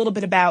knowing a little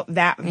bit about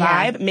that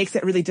vibe makes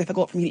it really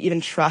difficult for me to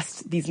even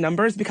trust these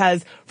numbers,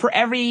 because for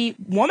every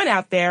woman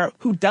out there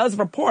who does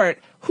report,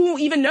 who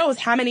even knows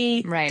how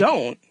many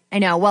don't? I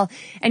know. Well,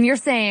 and you're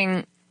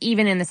saying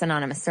even in this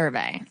anonymous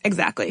survey.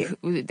 Exactly.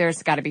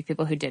 There's got to be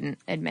people who didn't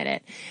admit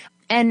it.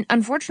 And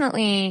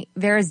unfortunately,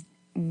 there is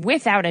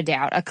without a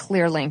doubt a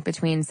clear link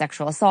between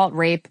sexual assault,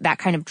 rape, that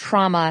kind of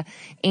trauma,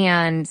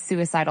 and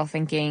suicidal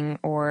thinking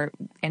or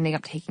ending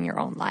up taking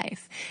your own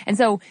life. And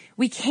so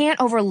we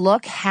can't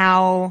overlook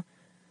how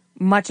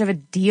much of a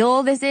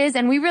deal this is.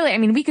 And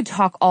we could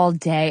talk all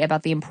day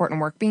about the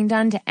important work being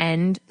done to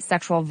end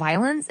sexual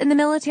violence in the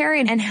military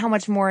and how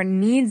much more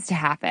needs to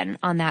happen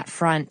on that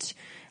front.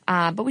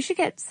 But we should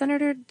get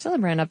Senator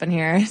Gillibrand up in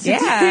here.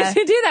 Yeah.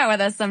 to do that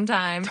with us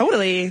sometime.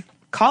 Totally.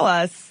 call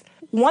us.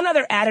 One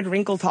other added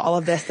wrinkle to all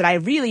of this that I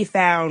really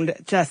found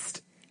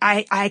just,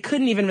 I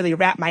couldn't even really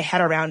wrap my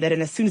head around it.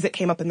 And as soon as it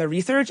came up in the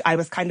research, I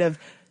was kind of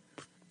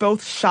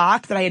both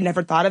shocked that I had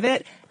never thought of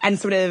it and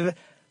sort of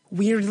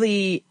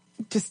weirdly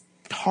just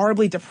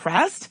horribly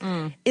depressed,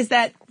 is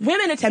that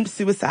women attempt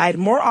suicide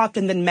more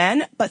often than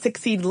men, but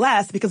succeed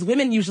less because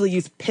women usually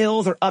use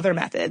pills or other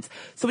methods.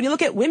 So when you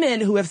look at women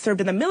who have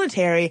served in the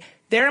military,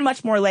 they're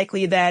much more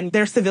likely than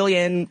their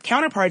civilian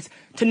counterparts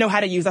to know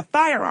how to use a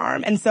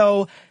firearm. And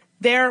so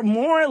they're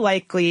more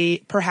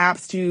likely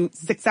perhaps to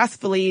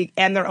successfully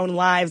end their own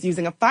lives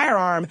using a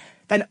firearm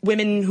than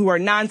women who are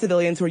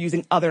non-civilians who are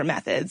using other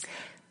methods.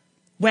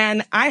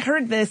 When I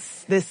heard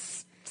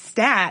this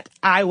stat,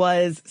 I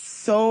was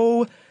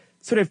so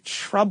sort of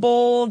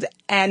troubled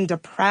and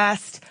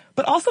depressed,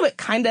 but also it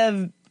kind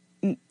of,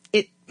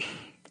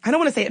 I don't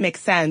want to say it makes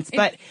sense,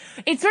 but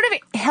it sort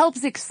of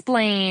helps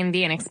explain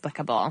the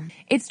inexplicable.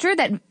 It's true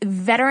that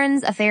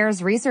Veterans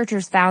Affairs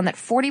researchers found that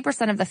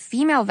 40% of the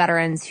female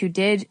veterans who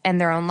did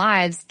end their own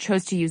lives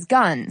chose to use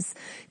guns,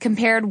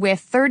 compared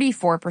with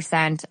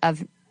 34%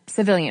 of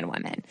civilian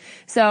women.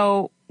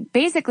 So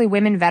basically,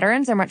 women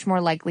veterans are much more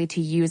likely to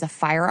use a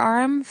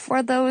firearm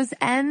for those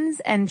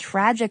ends, and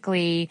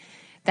tragically,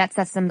 that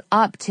sets them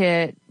up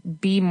to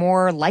be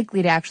more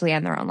likely to actually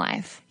end their own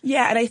life.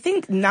 Yeah, and I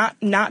think not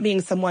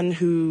being someone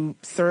who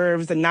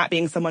serves and not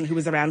being someone who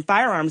was around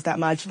firearms that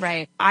much,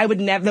 right? That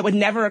would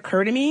never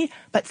occur to me.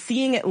 But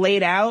seeing it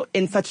laid out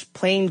in such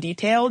plain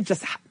detail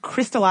just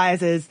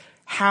crystallizes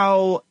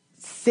how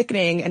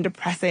sickening and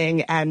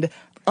depressing and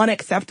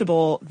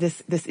unacceptable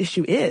this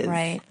issue is.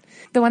 Right.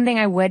 The one thing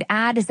I would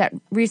add is that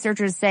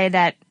researchers say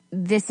that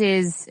this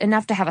is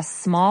enough to have a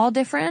small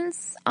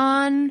difference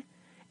on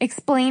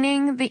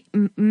explaining the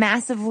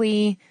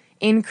massively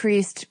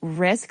increased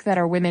risk that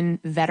our women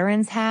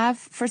veterans have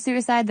for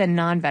suicide than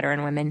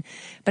non-veteran women.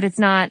 But it's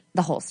not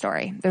the whole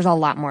story. There's a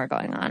lot more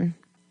going on.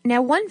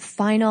 Now, one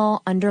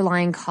final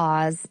underlying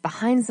cause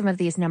behind some of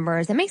these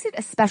numbers that makes it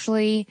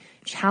especially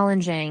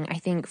challenging, I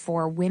think,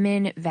 for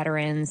women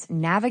veterans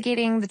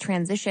navigating the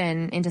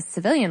transition into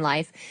civilian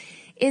life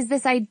is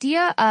this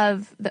idea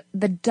of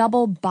the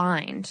double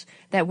bind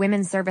that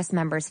women service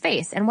members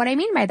face. And what I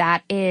mean by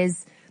that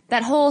is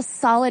that whole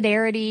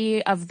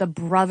solidarity of the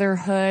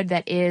brotherhood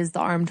that is the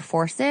armed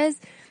forces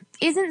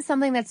isn't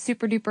something that's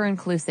super duper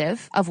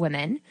inclusive of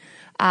women.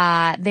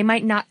 They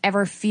might not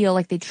ever feel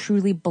like they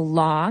truly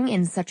belong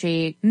in such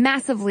a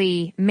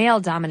massively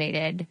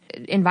male-dominated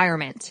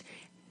environment.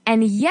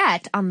 And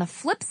yet, on the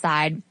flip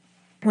side,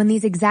 when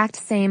these exact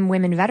same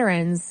women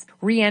veterans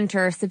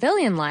re-enter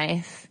civilian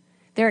life,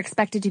 they're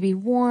expected to be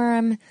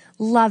warm,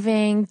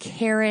 loving,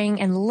 caring,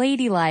 and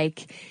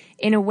ladylike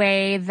in a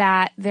way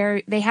that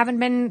they haven't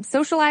been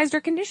socialized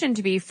or conditioned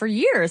to be for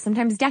years,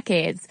 sometimes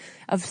decades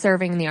of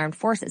serving in the armed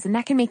forces. And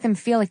that can make them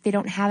feel like they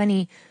don't have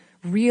any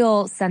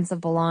real sense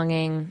of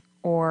belonging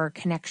or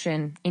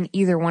connection in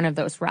either one of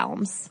those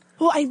realms.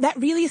 Well, that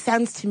really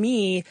sounds to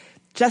me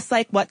just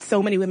like what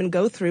so many women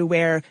go through,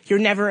 where you're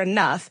never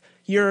enough.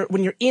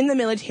 When you're in the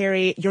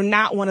military, you're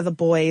not one of the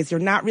boys. You're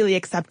not really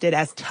accepted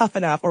as tough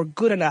enough or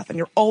good enough, and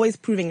you're always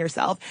proving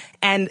yourself.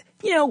 And,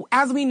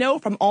 as we know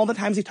from all the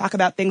times we talk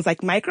about things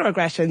like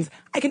microaggressions,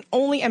 I can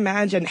only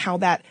imagine how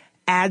that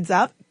adds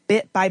up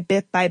bit by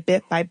bit by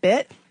bit by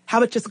bit,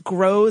 how it just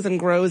grows and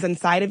grows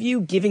inside of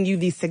you, giving you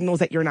these signals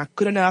that you're not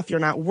good enough, you're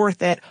not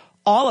worth it,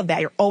 all of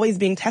that. You're always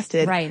being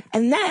tested. Right.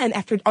 And then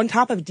on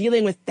top of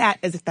dealing with that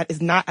as if that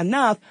is not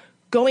enough,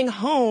 going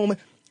home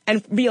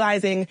and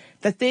realizing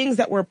the things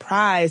that were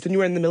prized when you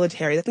were in the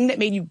military, the thing that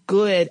made you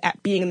good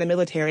at being in the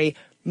military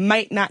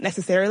might not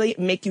necessarily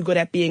make you good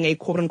at being a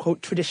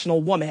quote-unquote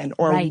traditional woman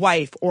or right.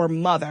 wife or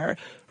mother,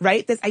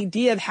 right? This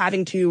idea of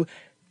having to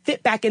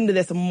fit back into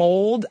this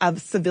mold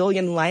of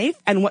civilian life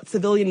and what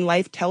civilian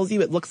life tells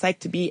you it looks like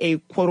to be a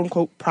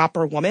quote-unquote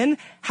proper woman,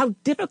 how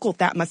difficult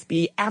that must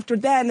be after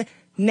then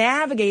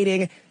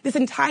navigating this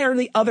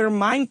entirely other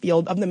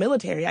minefield of the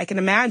military. I can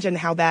imagine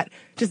how that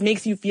just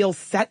makes you feel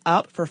set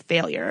up for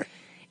failure.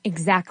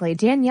 Exactly.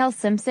 Danielle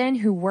Simpson,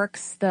 who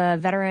works the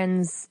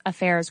Veterans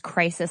Affairs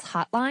Crisis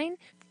Hotline,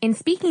 in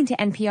speaking to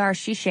NPR,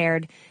 she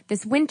shared,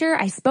 "This winter,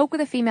 I spoke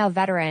with a female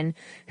veteran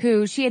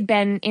who she had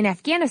been in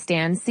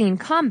Afghanistan seeing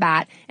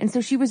combat, and so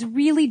she was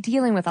really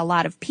dealing with a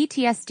lot of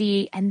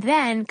PTSD and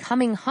then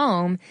coming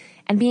home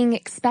and being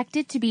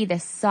expected to be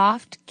this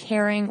soft,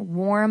 caring,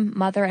 warm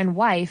mother and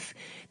wife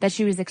that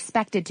she was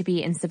expected to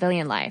be in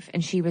civilian life.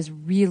 And she was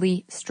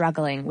really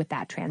struggling with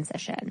that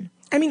transition."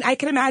 I mean, I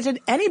can imagine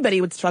anybody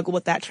would struggle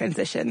with that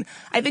transition.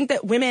 I think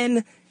that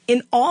women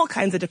in all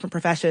kinds of different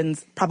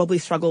professions probably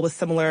struggle with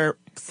similar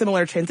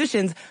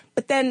transitions,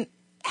 but then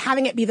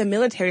having it be the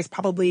military is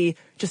probably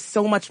just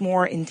so much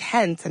more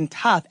intense and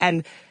tough.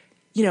 And,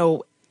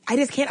 I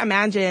just can't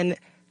imagine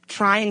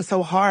trying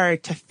so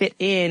hard to fit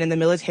in the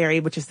military,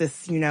 which is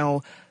this,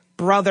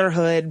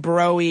 brotherhood,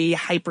 bro-y,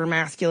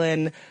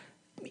 hyper-masculine,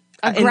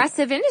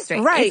 aggressive industry.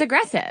 Right. It's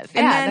aggressive.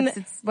 And then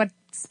it's what's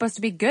supposed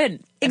to be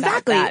good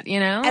exactly about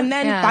that, And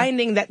then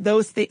finding that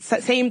those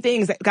same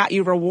things that got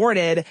you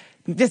rewarded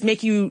just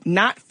make you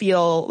not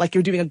feel like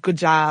you're doing a good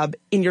job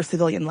in your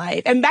civilian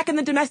life. And back in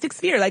the domestic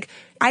sphere, like,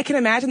 I can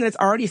imagine that it's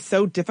already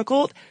so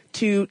difficult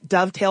to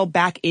dovetail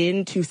back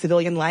into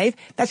civilian life.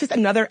 That's just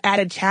another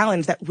added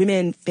challenge that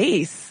women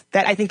face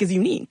that I think is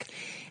unique.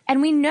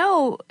 And we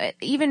know,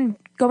 even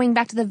going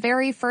back to the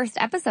very first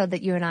episode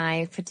that you and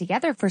I put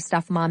together for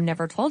Stuff Mom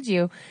Never Told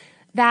You,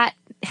 that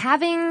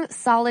having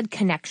solid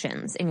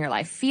connections in your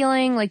life,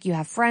 feeling like you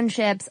have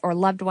friendships or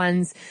loved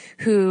ones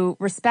who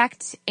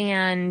respect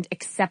and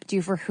accept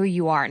you for who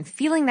you are, and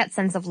feeling that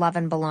sense of love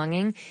and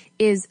belonging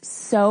is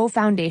so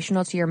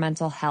foundational to your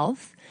mental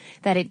health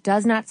that it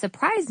does not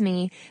surprise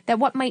me that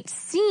what might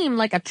seem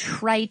like a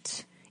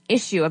trite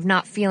issue of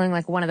not feeling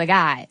like one of the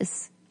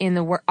guys in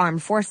the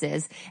armed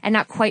forces and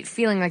not quite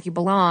feeling like you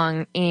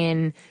belong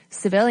in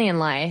civilian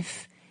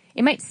life,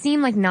 it might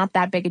seem like not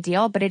that big a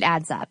deal, but it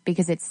adds up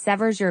because it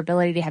severs your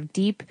ability to have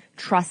deep,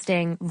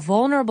 trusting,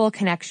 vulnerable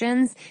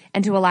connections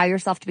and to allow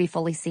yourself to be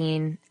fully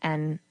seen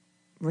and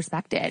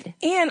respected.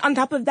 And on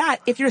top of that,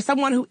 if you're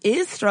someone who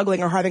is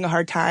struggling or having a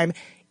hard time,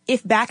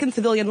 if back in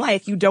civilian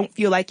life you don't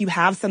feel like you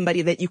have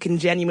somebody that you can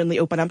genuinely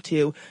open up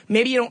to,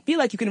 maybe you don't feel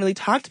like you can really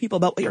talk to people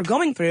about what you're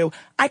going through,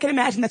 I can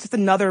imagine that's just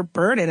another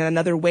burden and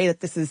another way that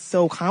this is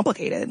so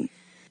complicated.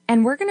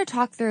 And we're going to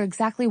talk through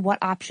exactly what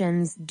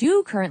options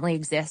do currently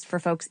exist for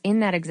folks in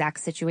that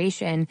exact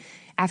situation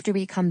after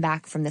we come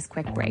back from this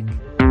quick break.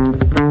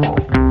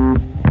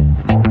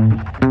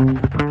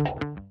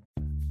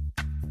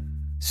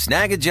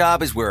 Snag a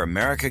Job is where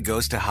America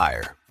goes to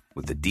hire,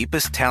 with the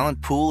deepest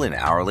talent pool in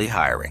hourly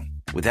hiring.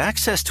 With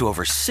access to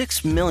over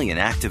 6 million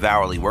active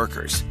hourly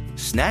workers,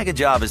 Snag a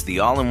Job is the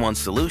all-in-one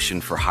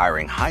solution for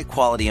hiring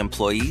high-quality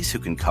employees who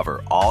can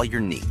cover all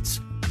your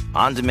needs.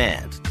 On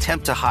demand,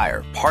 temp to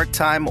hire,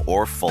 part-time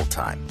or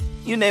full-time.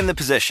 You name the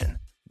position.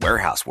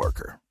 Warehouse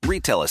worker,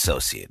 retail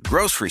associate,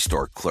 grocery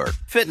store clerk,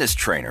 fitness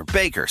trainer,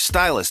 baker,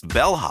 stylist,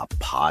 bellhop,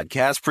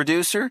 podcast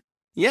producer.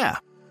 Yeah,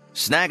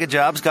 Snag a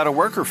Job's got a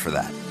worker for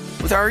that.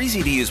 With our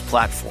easy-to-use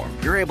platform,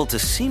 you're able to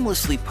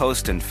seamlessly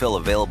post and fill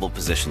available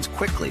positions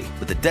quickly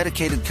with a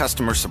dedicated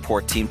customer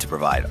support team to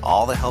provide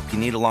all the help you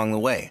need along the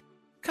way.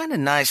 Kind of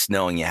nice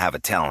knowing you have a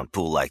talent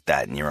pool like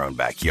that in your own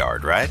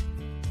backyard, right?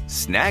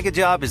 Snag a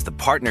Job is the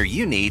partner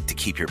you need to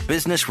keep your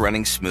business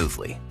running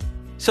smoothly.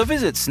 So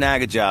visit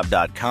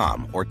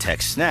snagajob.com or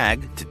text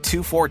SNAG to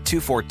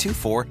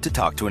 242424 to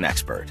talk to an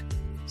expert.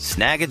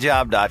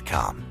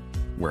 Snagajob.com,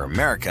 where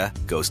America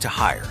goes to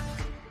hire.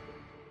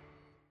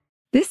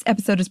 This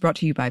episode is brought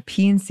to you by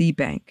PNC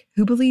Bank,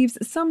 who believes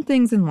some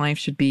things in life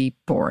should be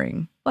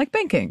boring, like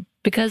banking.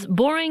 Because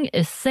boring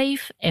is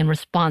safe and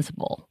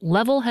responsible,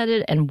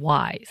 level-headed and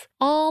wise.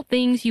 All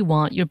things you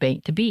want your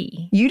bank to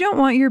be. You don't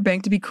want your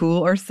bank to be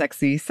cool or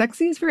sexy.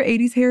 Sexy is for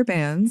 80s hair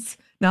bands,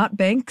 not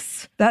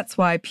banks. That's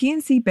why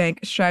PNC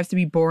Bank strives to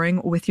be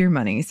boring with your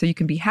money so you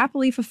can be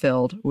happily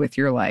fulfilled with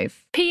your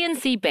life.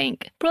 PNC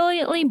Bank,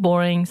 brilliantly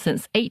boring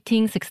since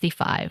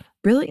 1865.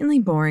 Brilliantly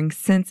Boring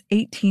Since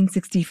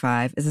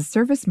 1865 is a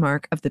service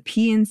mark of the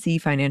PNC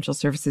Financial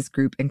Services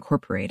Group,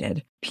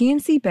 Incorporated.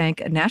 PNC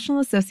Bank, a National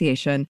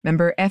Association,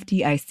 member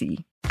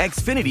FDIC.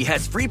 Xfinity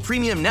has free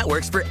premium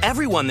networks for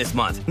everyone this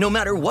month, no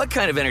matter what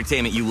kind of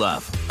entertainment you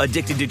love.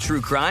 Addicted to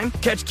true crime?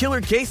 Catch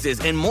killer cases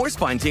and more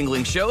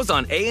spine-tingling shows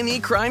on A&E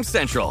Crime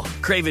Central.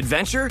 Crave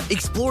adventure?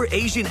 Explore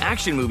Asian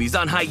action movies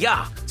on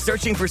Hi-Ya.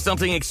 Searching for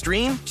something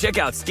extreme? Check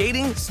out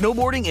skating,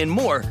 snowboarding, and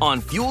more on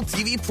Fuel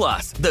TV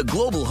Plus, the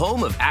global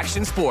home of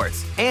action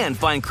sports. And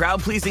find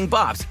crowd-pleasing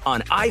bops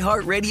on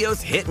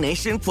iHeartRadio's Hit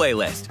Nation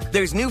playlist.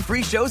 There's new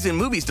free shows and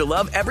movies to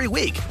love every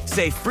week.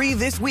 Say free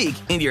this week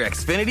in your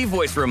Xfinity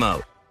voice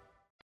remote.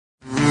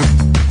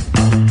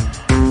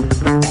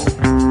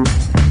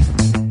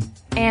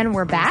 And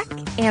we're back,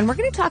 and we're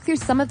going to talk through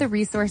some of the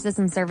resources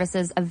and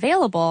services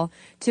available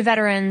to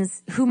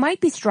veterans who might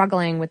be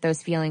struggling with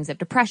those feelings of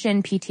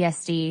depression,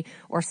 PTSD,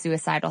 or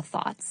suicidal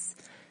thoughts.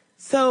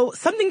 So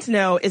something to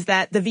know is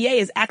that the VA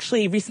has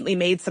actually recently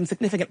made some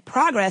significant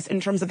progress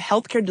in terms of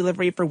healthcare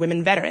delivery for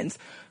women veterans.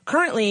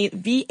 Currently,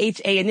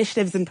 VHA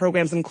initiatives and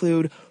programs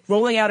include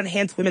rolling out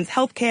enhanced women's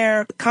health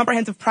care,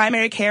 comprehensive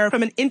primary care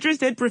from an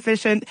interested,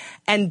 proficient,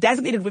 and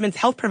designated women's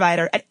health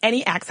provider at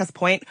any access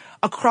point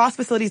across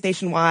facilities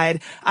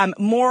nationwide,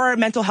 more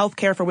mental health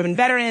care for women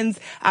veterans,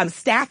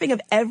 staffing of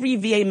every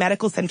VA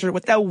medical center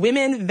with a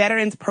women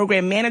veterans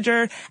program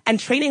manager, and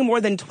training more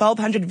than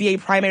 1,200 VA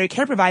primary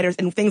care providers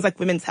in things like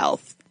women's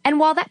health. And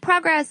while that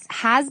progress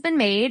has been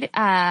made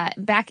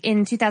back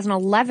in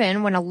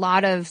 2011 when a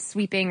lot of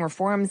sweeping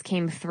reforms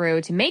came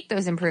through to make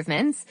those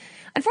improvements,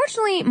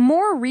 unfortunately,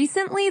 more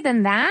recently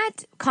than that,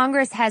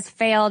 Congress has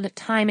failed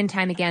time and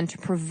time again to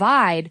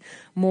provide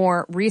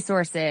more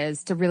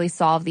resources to really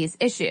solve these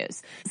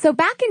issues. So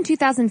back in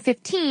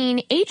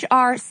 2015,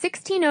 H.R.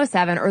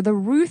 1607, or the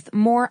Ruth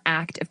Moore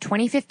Act of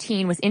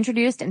 2015, was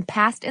introduced and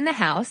passed in the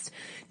House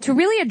to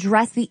really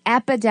address the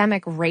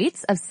epidemic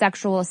rates of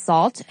sexual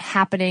assault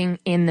happening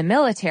in the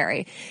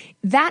military.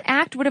 that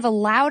act would have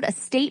allowed a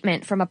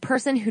statement from a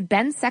person who'd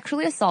been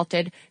sexually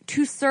assaulted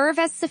to serve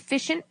as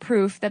sufficient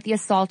proof that the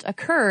assault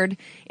occurred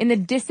in the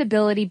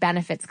disability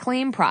benefits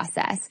claim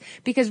process.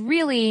 Because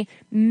really,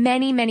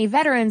 many, many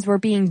veterans were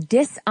being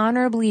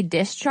dishonorably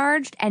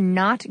discharged and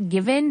not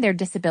given their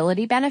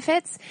disability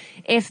benefits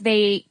if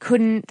they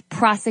couldn't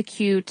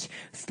prosecute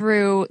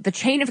through the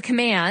chain of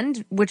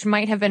command, which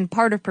might have been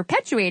part of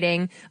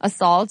perpetuating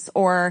assaults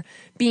or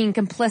being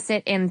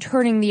complicit in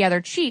turning the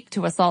other cheek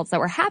to assaults that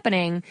were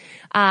happening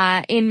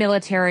in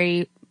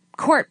military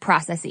court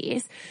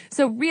processes.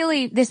 So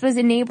really, this was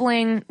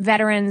enabling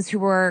veterans who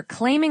were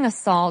claiming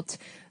assault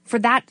for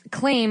that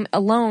claim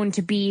alone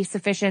to be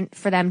sufficient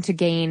for them to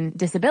gain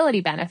disability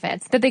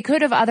benefits that they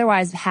could have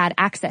otherwise had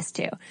access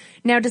to.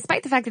 Now,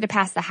 despite the fact that it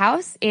passed the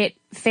House, it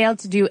failed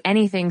to do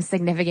anything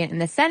significant in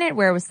the Senate,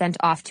 where it was sent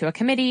off to a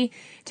committee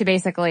to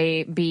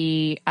basically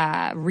be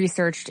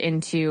researched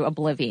into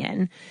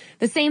oblivion.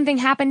 The same thing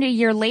happened a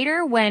year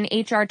later when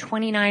H.R.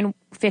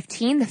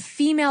 2915, the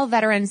Female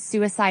Veterans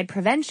Suicide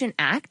Prevention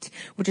Act,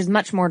 which is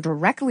much more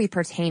directly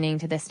pertaining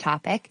to this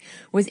topic,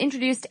 was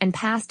introduced and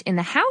passed in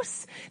the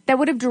House that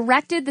would have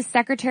directed the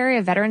Secretary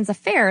of Veterans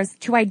Affairs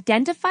to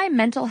identify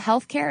mental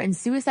health care and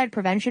suicide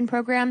prevention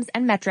programs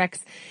and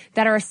metrics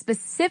that are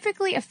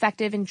specifically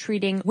effective in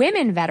treating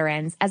women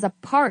veterans as a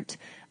part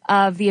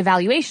of the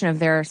evaluation of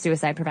their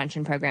suicide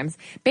prevention programs.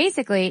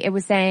 Basically, it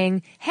was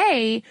saying,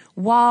 hey,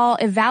 while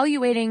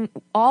evaluating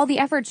all the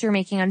efforts you're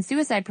making on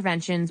suicide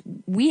prevention,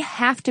 we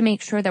have to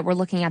make sure that we're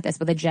looking at this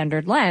with a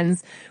gendered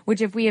lens,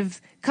 which if we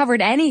have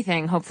covered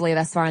anything, hopefully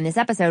thus far in this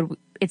episode,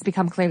 it's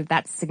become clear that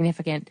that's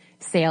significant,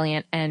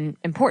 salient, and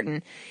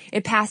important.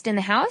 It passed in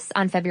the House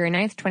on February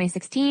 9th,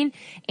 2016,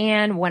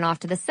 and went off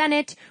to the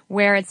Senate,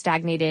 where it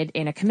stagnated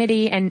in a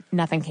committee, and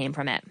nothing came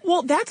from it.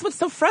 Well, that's what's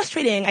so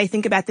frustrating, I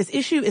think, about this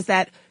issue is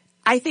that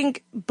I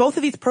think both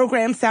of these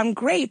programs sound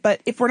great,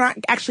 but if we're not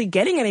actually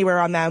getting anywhere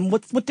on them,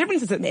 what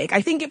difference does it make?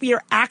 I think if we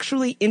are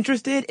actually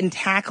interested in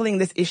tackling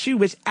this issue,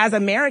 which as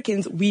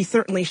Americans we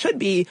certainly should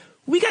be,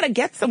 we got to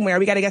get somewhere.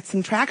 We got to get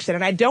some traction.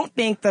 And I don't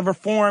think the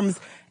reforms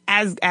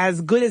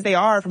as good as they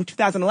are from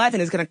 2011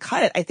 is going to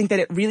cut it. I think that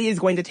it really is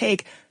going to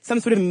take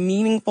some sort of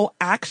meaningful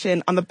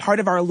action on the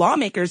part of our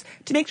lawmakers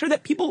to make sure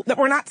that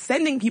we're not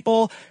sending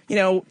people,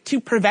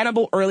 to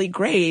preventable early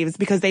graves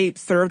because they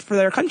served for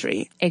their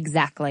country.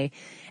 Exactly.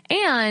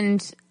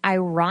 And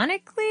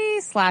ironically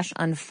 /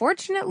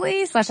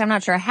 unfortunately / I'm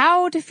not sure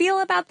how to feel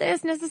about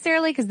this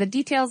necessarily because the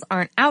details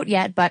aren't out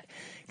yet, but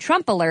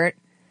Trump alert,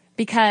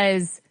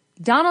 because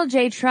Donald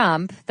J.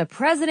 Trump, the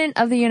president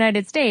of the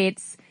United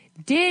States,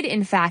 did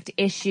in fact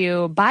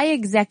issue by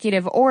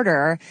executive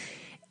order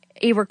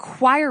a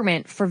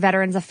requirement for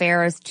Veterans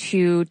Affairs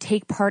to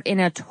take part in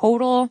a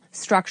total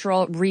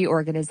structural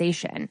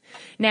reorganization.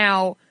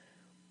 Now,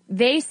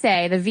 they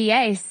say, the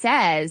VA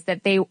says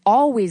that they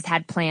always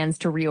had plans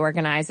to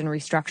reorganize and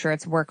restructure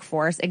its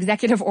workforce,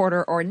 executive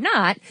order or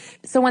not.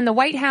 So when the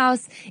White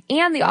House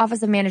and the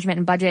Office of Management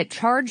and Budget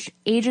charged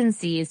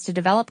agencies to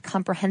develop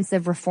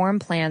comprehensive reform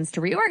plans to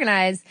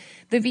reorganize,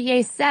 the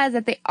VA says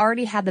that they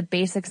already had the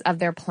basics of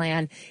their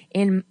plan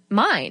in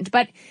mind.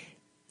 But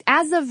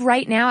as of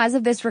right now, as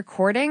of this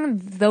recording,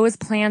 those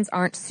plans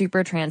aren't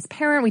super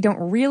transparent. We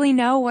don't really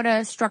know what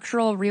a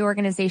structural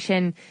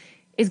reorganization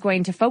is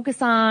going to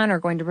focus on or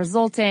going to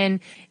result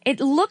in. It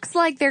looks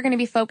like they're going to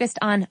be focused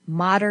on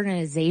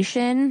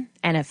modernization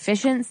and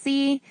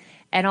efficiency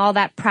and all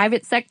that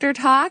private sector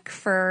talk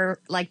for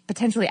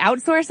potentially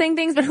outsourcing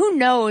things, but who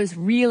knows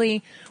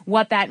really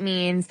what that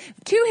means.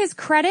 To his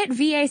credit,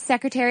 VA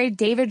Secretary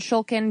David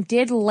Shulkin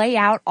did lay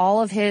out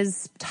all of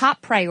his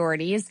top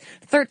priorities,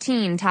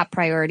 13 top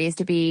priorities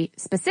to be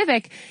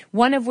specific,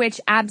 one of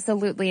which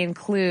absolutely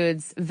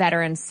includes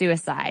veteran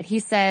suicide. He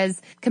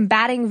says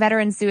combating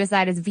veteran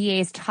suicide is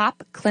VA's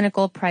top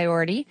clinical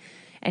priority,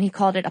 and he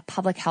called it a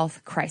public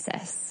health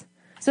crisis.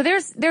 So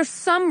there's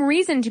some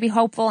reason to be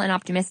hopeful and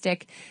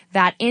optimistic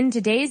that in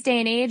today's day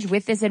and age,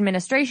 with this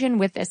administration,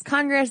 with this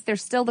Congress,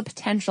 there's still the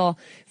potential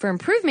for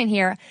improvement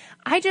here.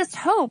 I just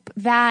hope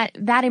that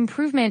that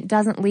improvement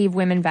doesn't leave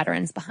women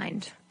veterans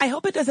behind. I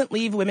hope it doesn't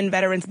leave women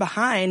veterans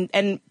behind.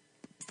 And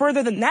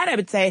further than that, I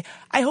would say,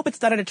 I hope it's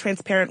done in a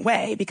transparent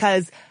way,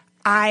 because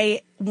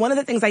one of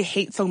the things I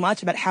hate so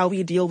much about how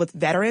we deal with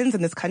veterans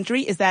in this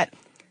country is that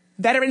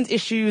veterans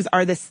issues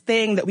are this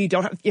thing that we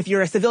don't have, if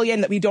you're a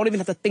civilian, that we don't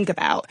even have to think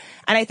about.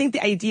 And I think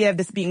the idea of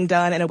this being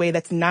done in a way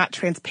that's not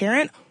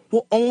transparent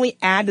will only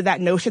add to that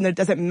notion that it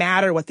doesn't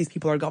matter what these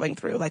people are going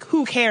through.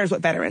 Who cares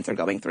what veterans are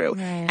going through?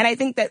 Right. And I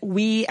think that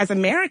we as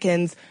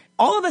Americans,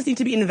 all of us need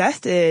to be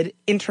invested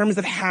in terms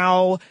of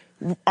how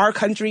our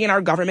country and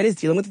our government is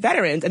dealing with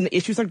veterans and the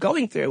issues they're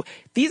going through.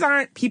 These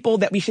aren't people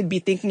that we should be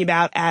thinking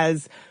about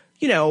as,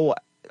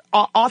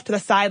 off to the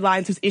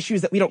sidelines whose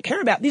issues that we don't care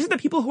about. These are the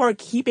people who are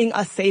keeping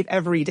us safe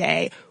every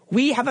day.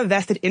 We have a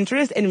vested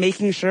interest in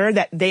making sure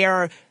that they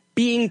are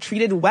being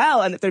treated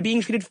well and that they're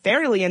being treated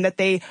fairly and that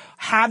they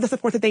have the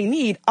support that they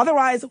need.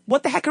 Otherwise,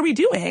 what the heck are we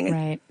doing?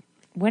 Right.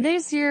 What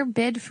is your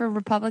bid for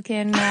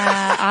Republican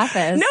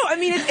office? No, I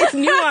mean, it's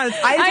nuanced.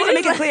 I just want to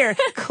make it clear.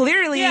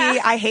 Clearly,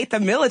 I hate the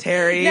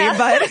military,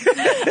 but...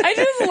 I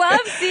just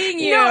love seeing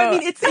you. No, I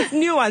mean, it's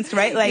nuanced,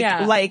 right?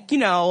 Like,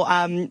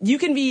 you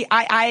can be...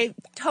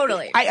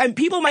 Totally.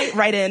 People might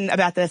write in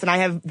about this, and I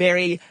have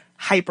very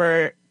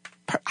hyper...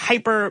 I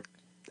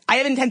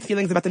have intense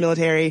feelings about the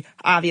military,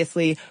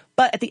 obviously,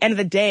 but at the end of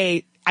the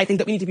day, I think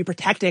that we need to be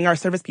protecting our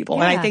service people.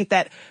 Yeah. And I think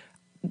that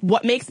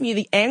what makes me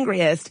the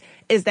angriest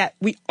is that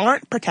we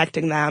aren't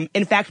protecting them.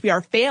 In fact, we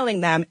are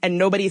failing them and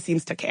nobody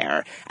seems to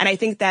care. And I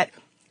think that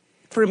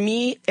for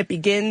me, it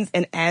begins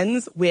and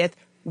ends with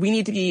we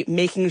need to be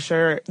making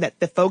sure that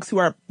the folks who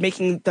are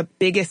making the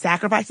biggest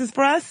sacrifices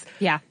for us,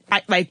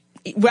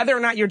 whether or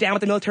not you're down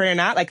with the military or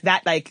not,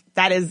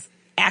 that is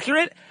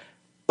accurate,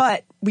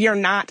 but we are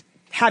not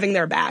having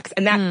their backs.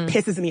 And that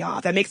pisses me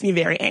off. That makes me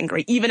very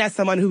angry, even as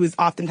someone who is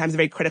oftentimes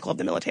very critical of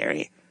the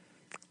military.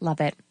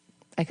 Love it.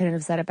 I couldn't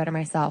have said it better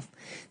myself.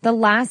 The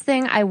last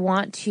thing I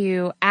want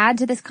to add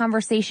to this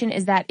conversation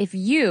is that if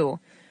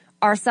you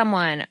are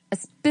someone,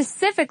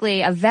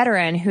 specifically a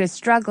veteran who is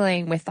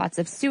struggling with thoughts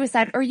of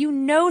suicide, or you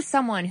know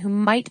someone who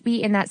might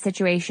be in that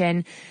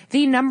situation,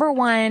 the number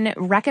one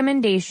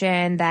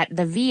recommendation that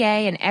the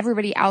VA and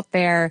everybody out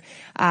there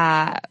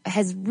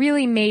has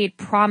really made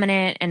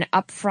prominent and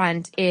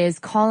upfront is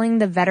calling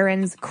the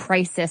Veterans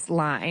Crisis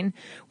Line,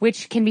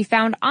 which can be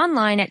found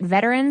online at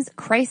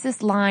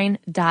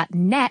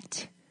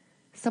veteranscrisisline.net.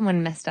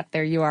 Someone messed up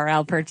their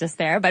URL purchase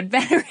there, but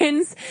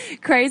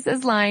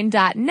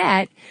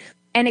veteranscrisisline.net.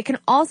 And it can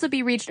also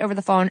be reached over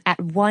the phone at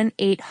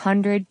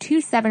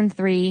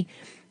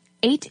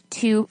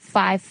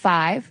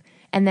 1-800-273-8255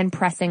 and then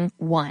pressing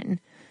 1.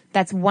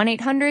 That's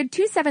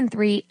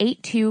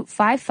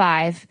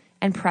 1-800-273-8255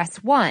 and press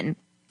 1.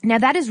 Now,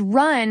 that is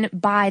run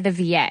by the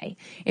VA.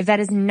 If that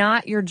is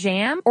not your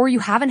jam, or you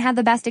haven't had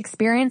the best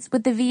experience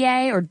with the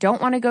VA or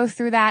don't want to go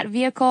through that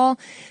vehicle,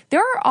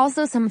 there are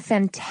also some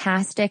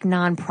fantastic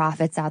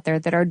nonprofits out there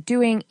that are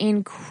doing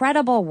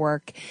incredible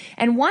work.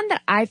 And one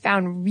that I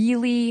found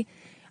really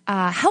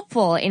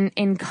helpful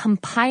in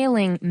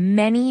compiling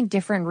many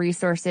different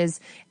resources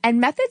and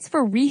methods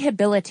for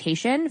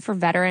rehabilitation for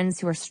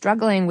veterans who are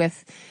struggling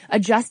with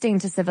adjusting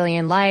to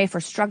civilian life or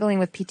struggling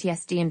with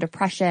PTSD and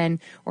depression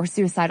or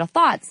suicidal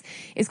thoughts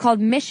is called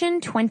Mission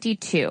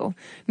 22.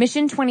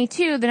 Mission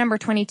 22, the number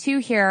 22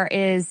 here,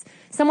 is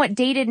somewhat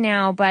dated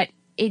now, but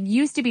it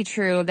used to be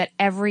true that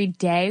every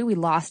day we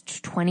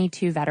lost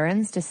 22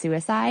 veterans to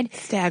suicide.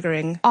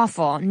 Staggering.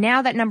 Awful.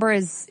 Now that number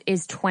is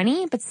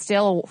 20, but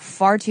still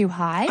far too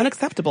high.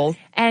 Unacceptable.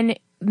 And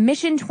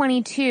Mission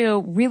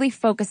 22 really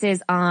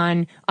focuses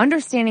on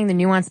understanding the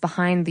nuance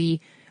behind the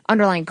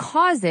underlying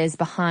causes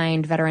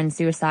behind veteran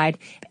suicide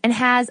and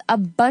has a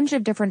bunch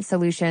of different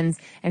solutions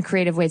and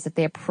creative ways that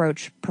they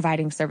approach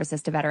providing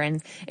services to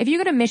veterans. If you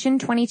go to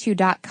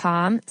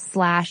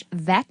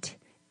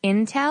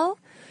mission22.com/vetintel,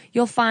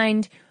 you'll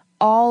find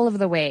all of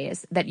the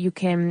ways that you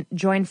can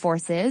join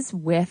forces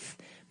with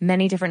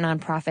many different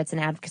nonprofits and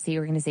advocacy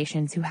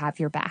organizations who have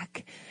your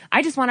back.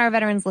 I just want our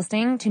veterans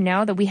listening to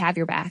know that we have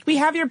your back. We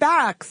have your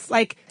backs.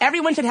 Like,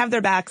 everyone should have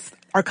their backs.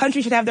 Our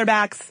country should have their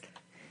backs.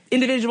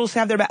 Individuals should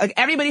have their back. Like,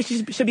 everybody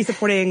should be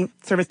supporting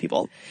service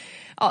people.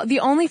 The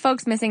only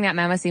folks missing that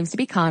memo seems to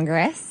be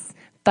Congress.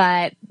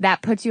 But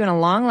that puts you in a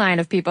long line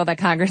of people that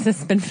Congress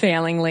has been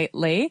failing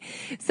lately.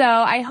 So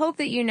I hope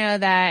that you know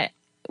that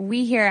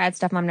we here at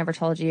Stuff Mom Never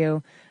Told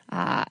You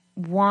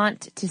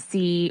want to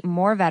see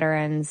more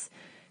veterans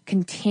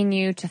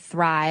continue to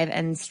thrive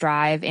and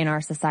strive in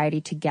our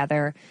society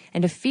together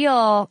and to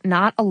feel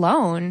not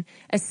alone,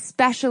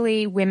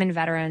 especially women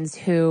veterans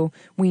who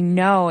we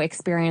know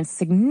experience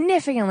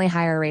significantly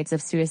higher rates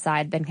of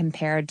suicide than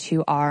compared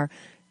to our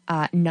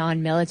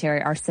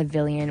non-military, our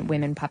civilian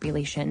women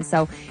population.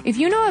 So if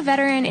you know a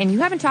veteran and you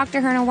haven't talked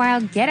to her in a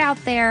while, get out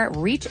there,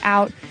 reach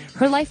out.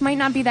 Her life might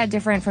not be that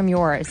different from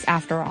yours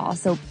after all.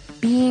 So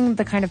being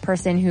the kind of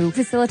person who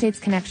facilitates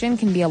connection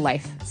can be a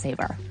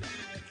lifesaver.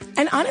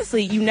 And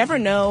honestly, you never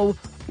know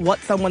what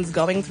someone's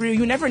going through.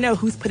 You never know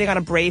who's putting on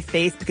a brave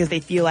face because they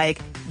feel like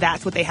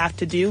that's what they have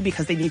to do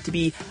because they need to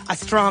be a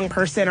strong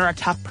person or a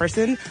tough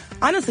person.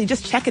 Honestly,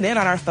 just checking in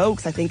on our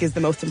folks, I think, is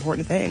the most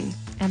important thing.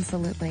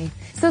 Absolutely.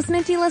 So,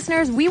 Sminty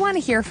listeners, we want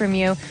to hear from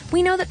you.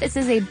 We know that this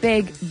is a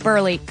big,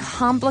 burly,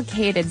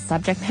 complicated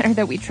subject matter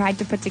that we tried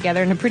to put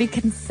together in a pretty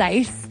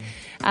concise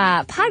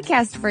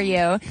podcast for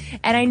you.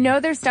 And I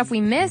know there's stuff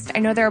we missed. I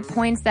know there are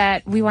points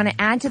that we want to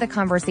add to the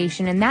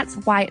conversation. And that's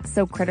why it's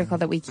so critical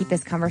that we keep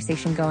this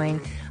conversation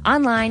going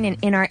online and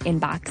in our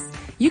inbox.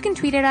 You can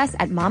tweet at us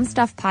at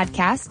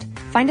MomStuffPodcast.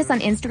 Find us on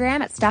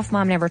Instagram at Stuff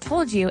Mom Never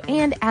Told You.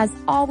 And as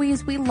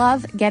always, we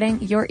love getting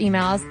your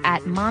emails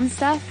at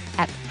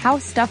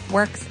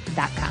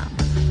momstuff@howstuffworks.com.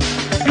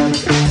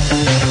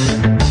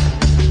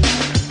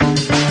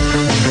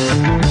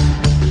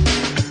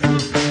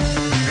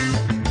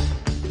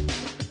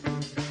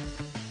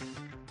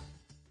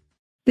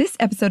 This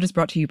episode is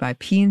brought to you by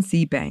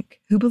PNC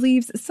Bank, who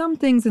believes some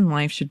things in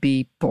life should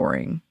be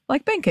boring,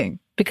 like banking.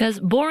 Because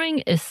boring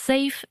is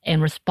safe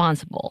and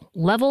responsible,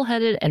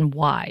 level-headed and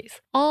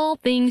wise. All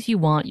things you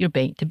want your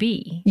bank to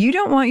be. You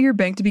don't want your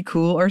bank to be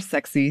cool or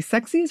sexy.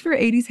 Sexy is for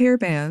 80s hair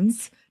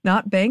bands,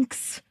 not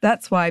banks.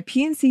 That's why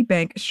PNC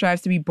Bank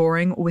strives to be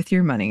boring with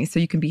your money so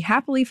you can be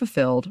happily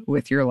fulfilled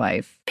with your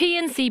life.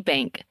 PNC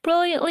Bank.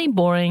 Brilliantly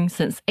boring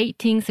since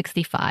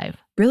 1865.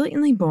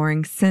 Brilliantly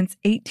Boring Since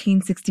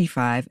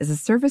 1865 is a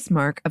service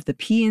mark of the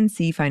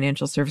PNC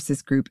Financial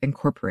Services Group,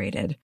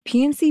 Incorporated.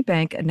 PNC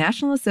Bank, a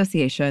National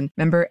Association,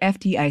 member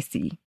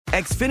FDIC.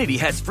 Xfinity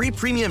has free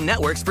premium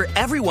networks for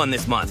everyone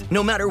this month,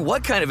 no matter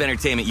what kind of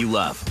entertainment you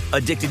love.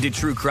 Addicted to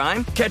true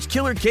crime? Catch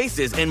killer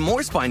cases and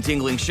more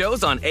spine-tingling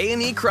shows on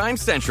A&E Crime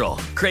Central.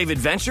 Crave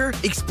adventure?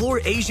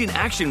 Explore Asian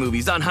action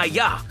movies on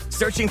Hi-YAH.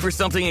 Searching for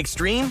something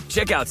extreme?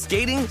 Check out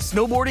skating,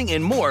 snowboarding,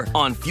 and more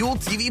on Fuel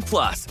TV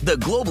Plus, the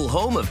global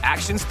home of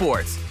action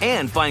sports.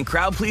 And find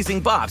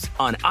crowd-pleasing bops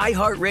on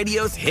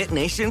iHeartRadio's Hit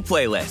Nation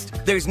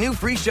playlist. There's new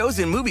free shows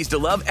and movies to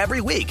love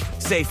every week.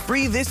 Say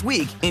free this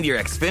week in your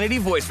Xfinity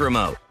voice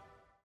remote.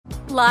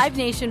 Live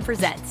Nation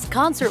presents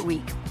Concert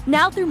Week.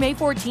 Now through May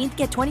 14th,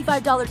 get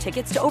 $25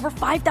 tickets to over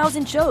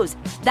 5,000 shows.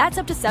 That's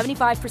up to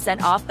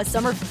 75% off a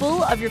summer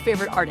full of your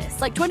favorite artists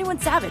like 21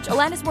 Savage,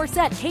 Alanis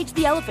Morissette, Cage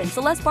the Elephant,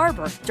 Celeste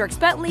Barber, Dierks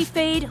Bentley,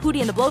 Fade,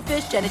 Hootie and the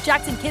Blowfish, Janet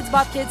Jackson, Kids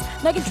Bop Kids,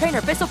 Meghan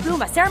Trainor, Bissell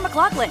Pluma, Sarah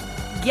McLachlan.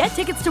 Get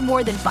tickets to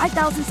more than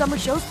 5,000 summer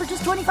shows for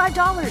just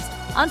 $25.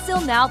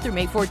 Until now through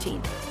May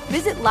 14th.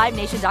 Visit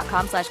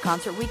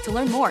LiveNation.com/Concert Week to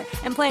learn more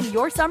and plan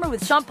your summer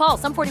with Sean Paul,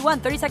 Sum 41,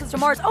 30 Seconds to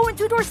Mars, and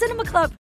Two Door Cinema Club.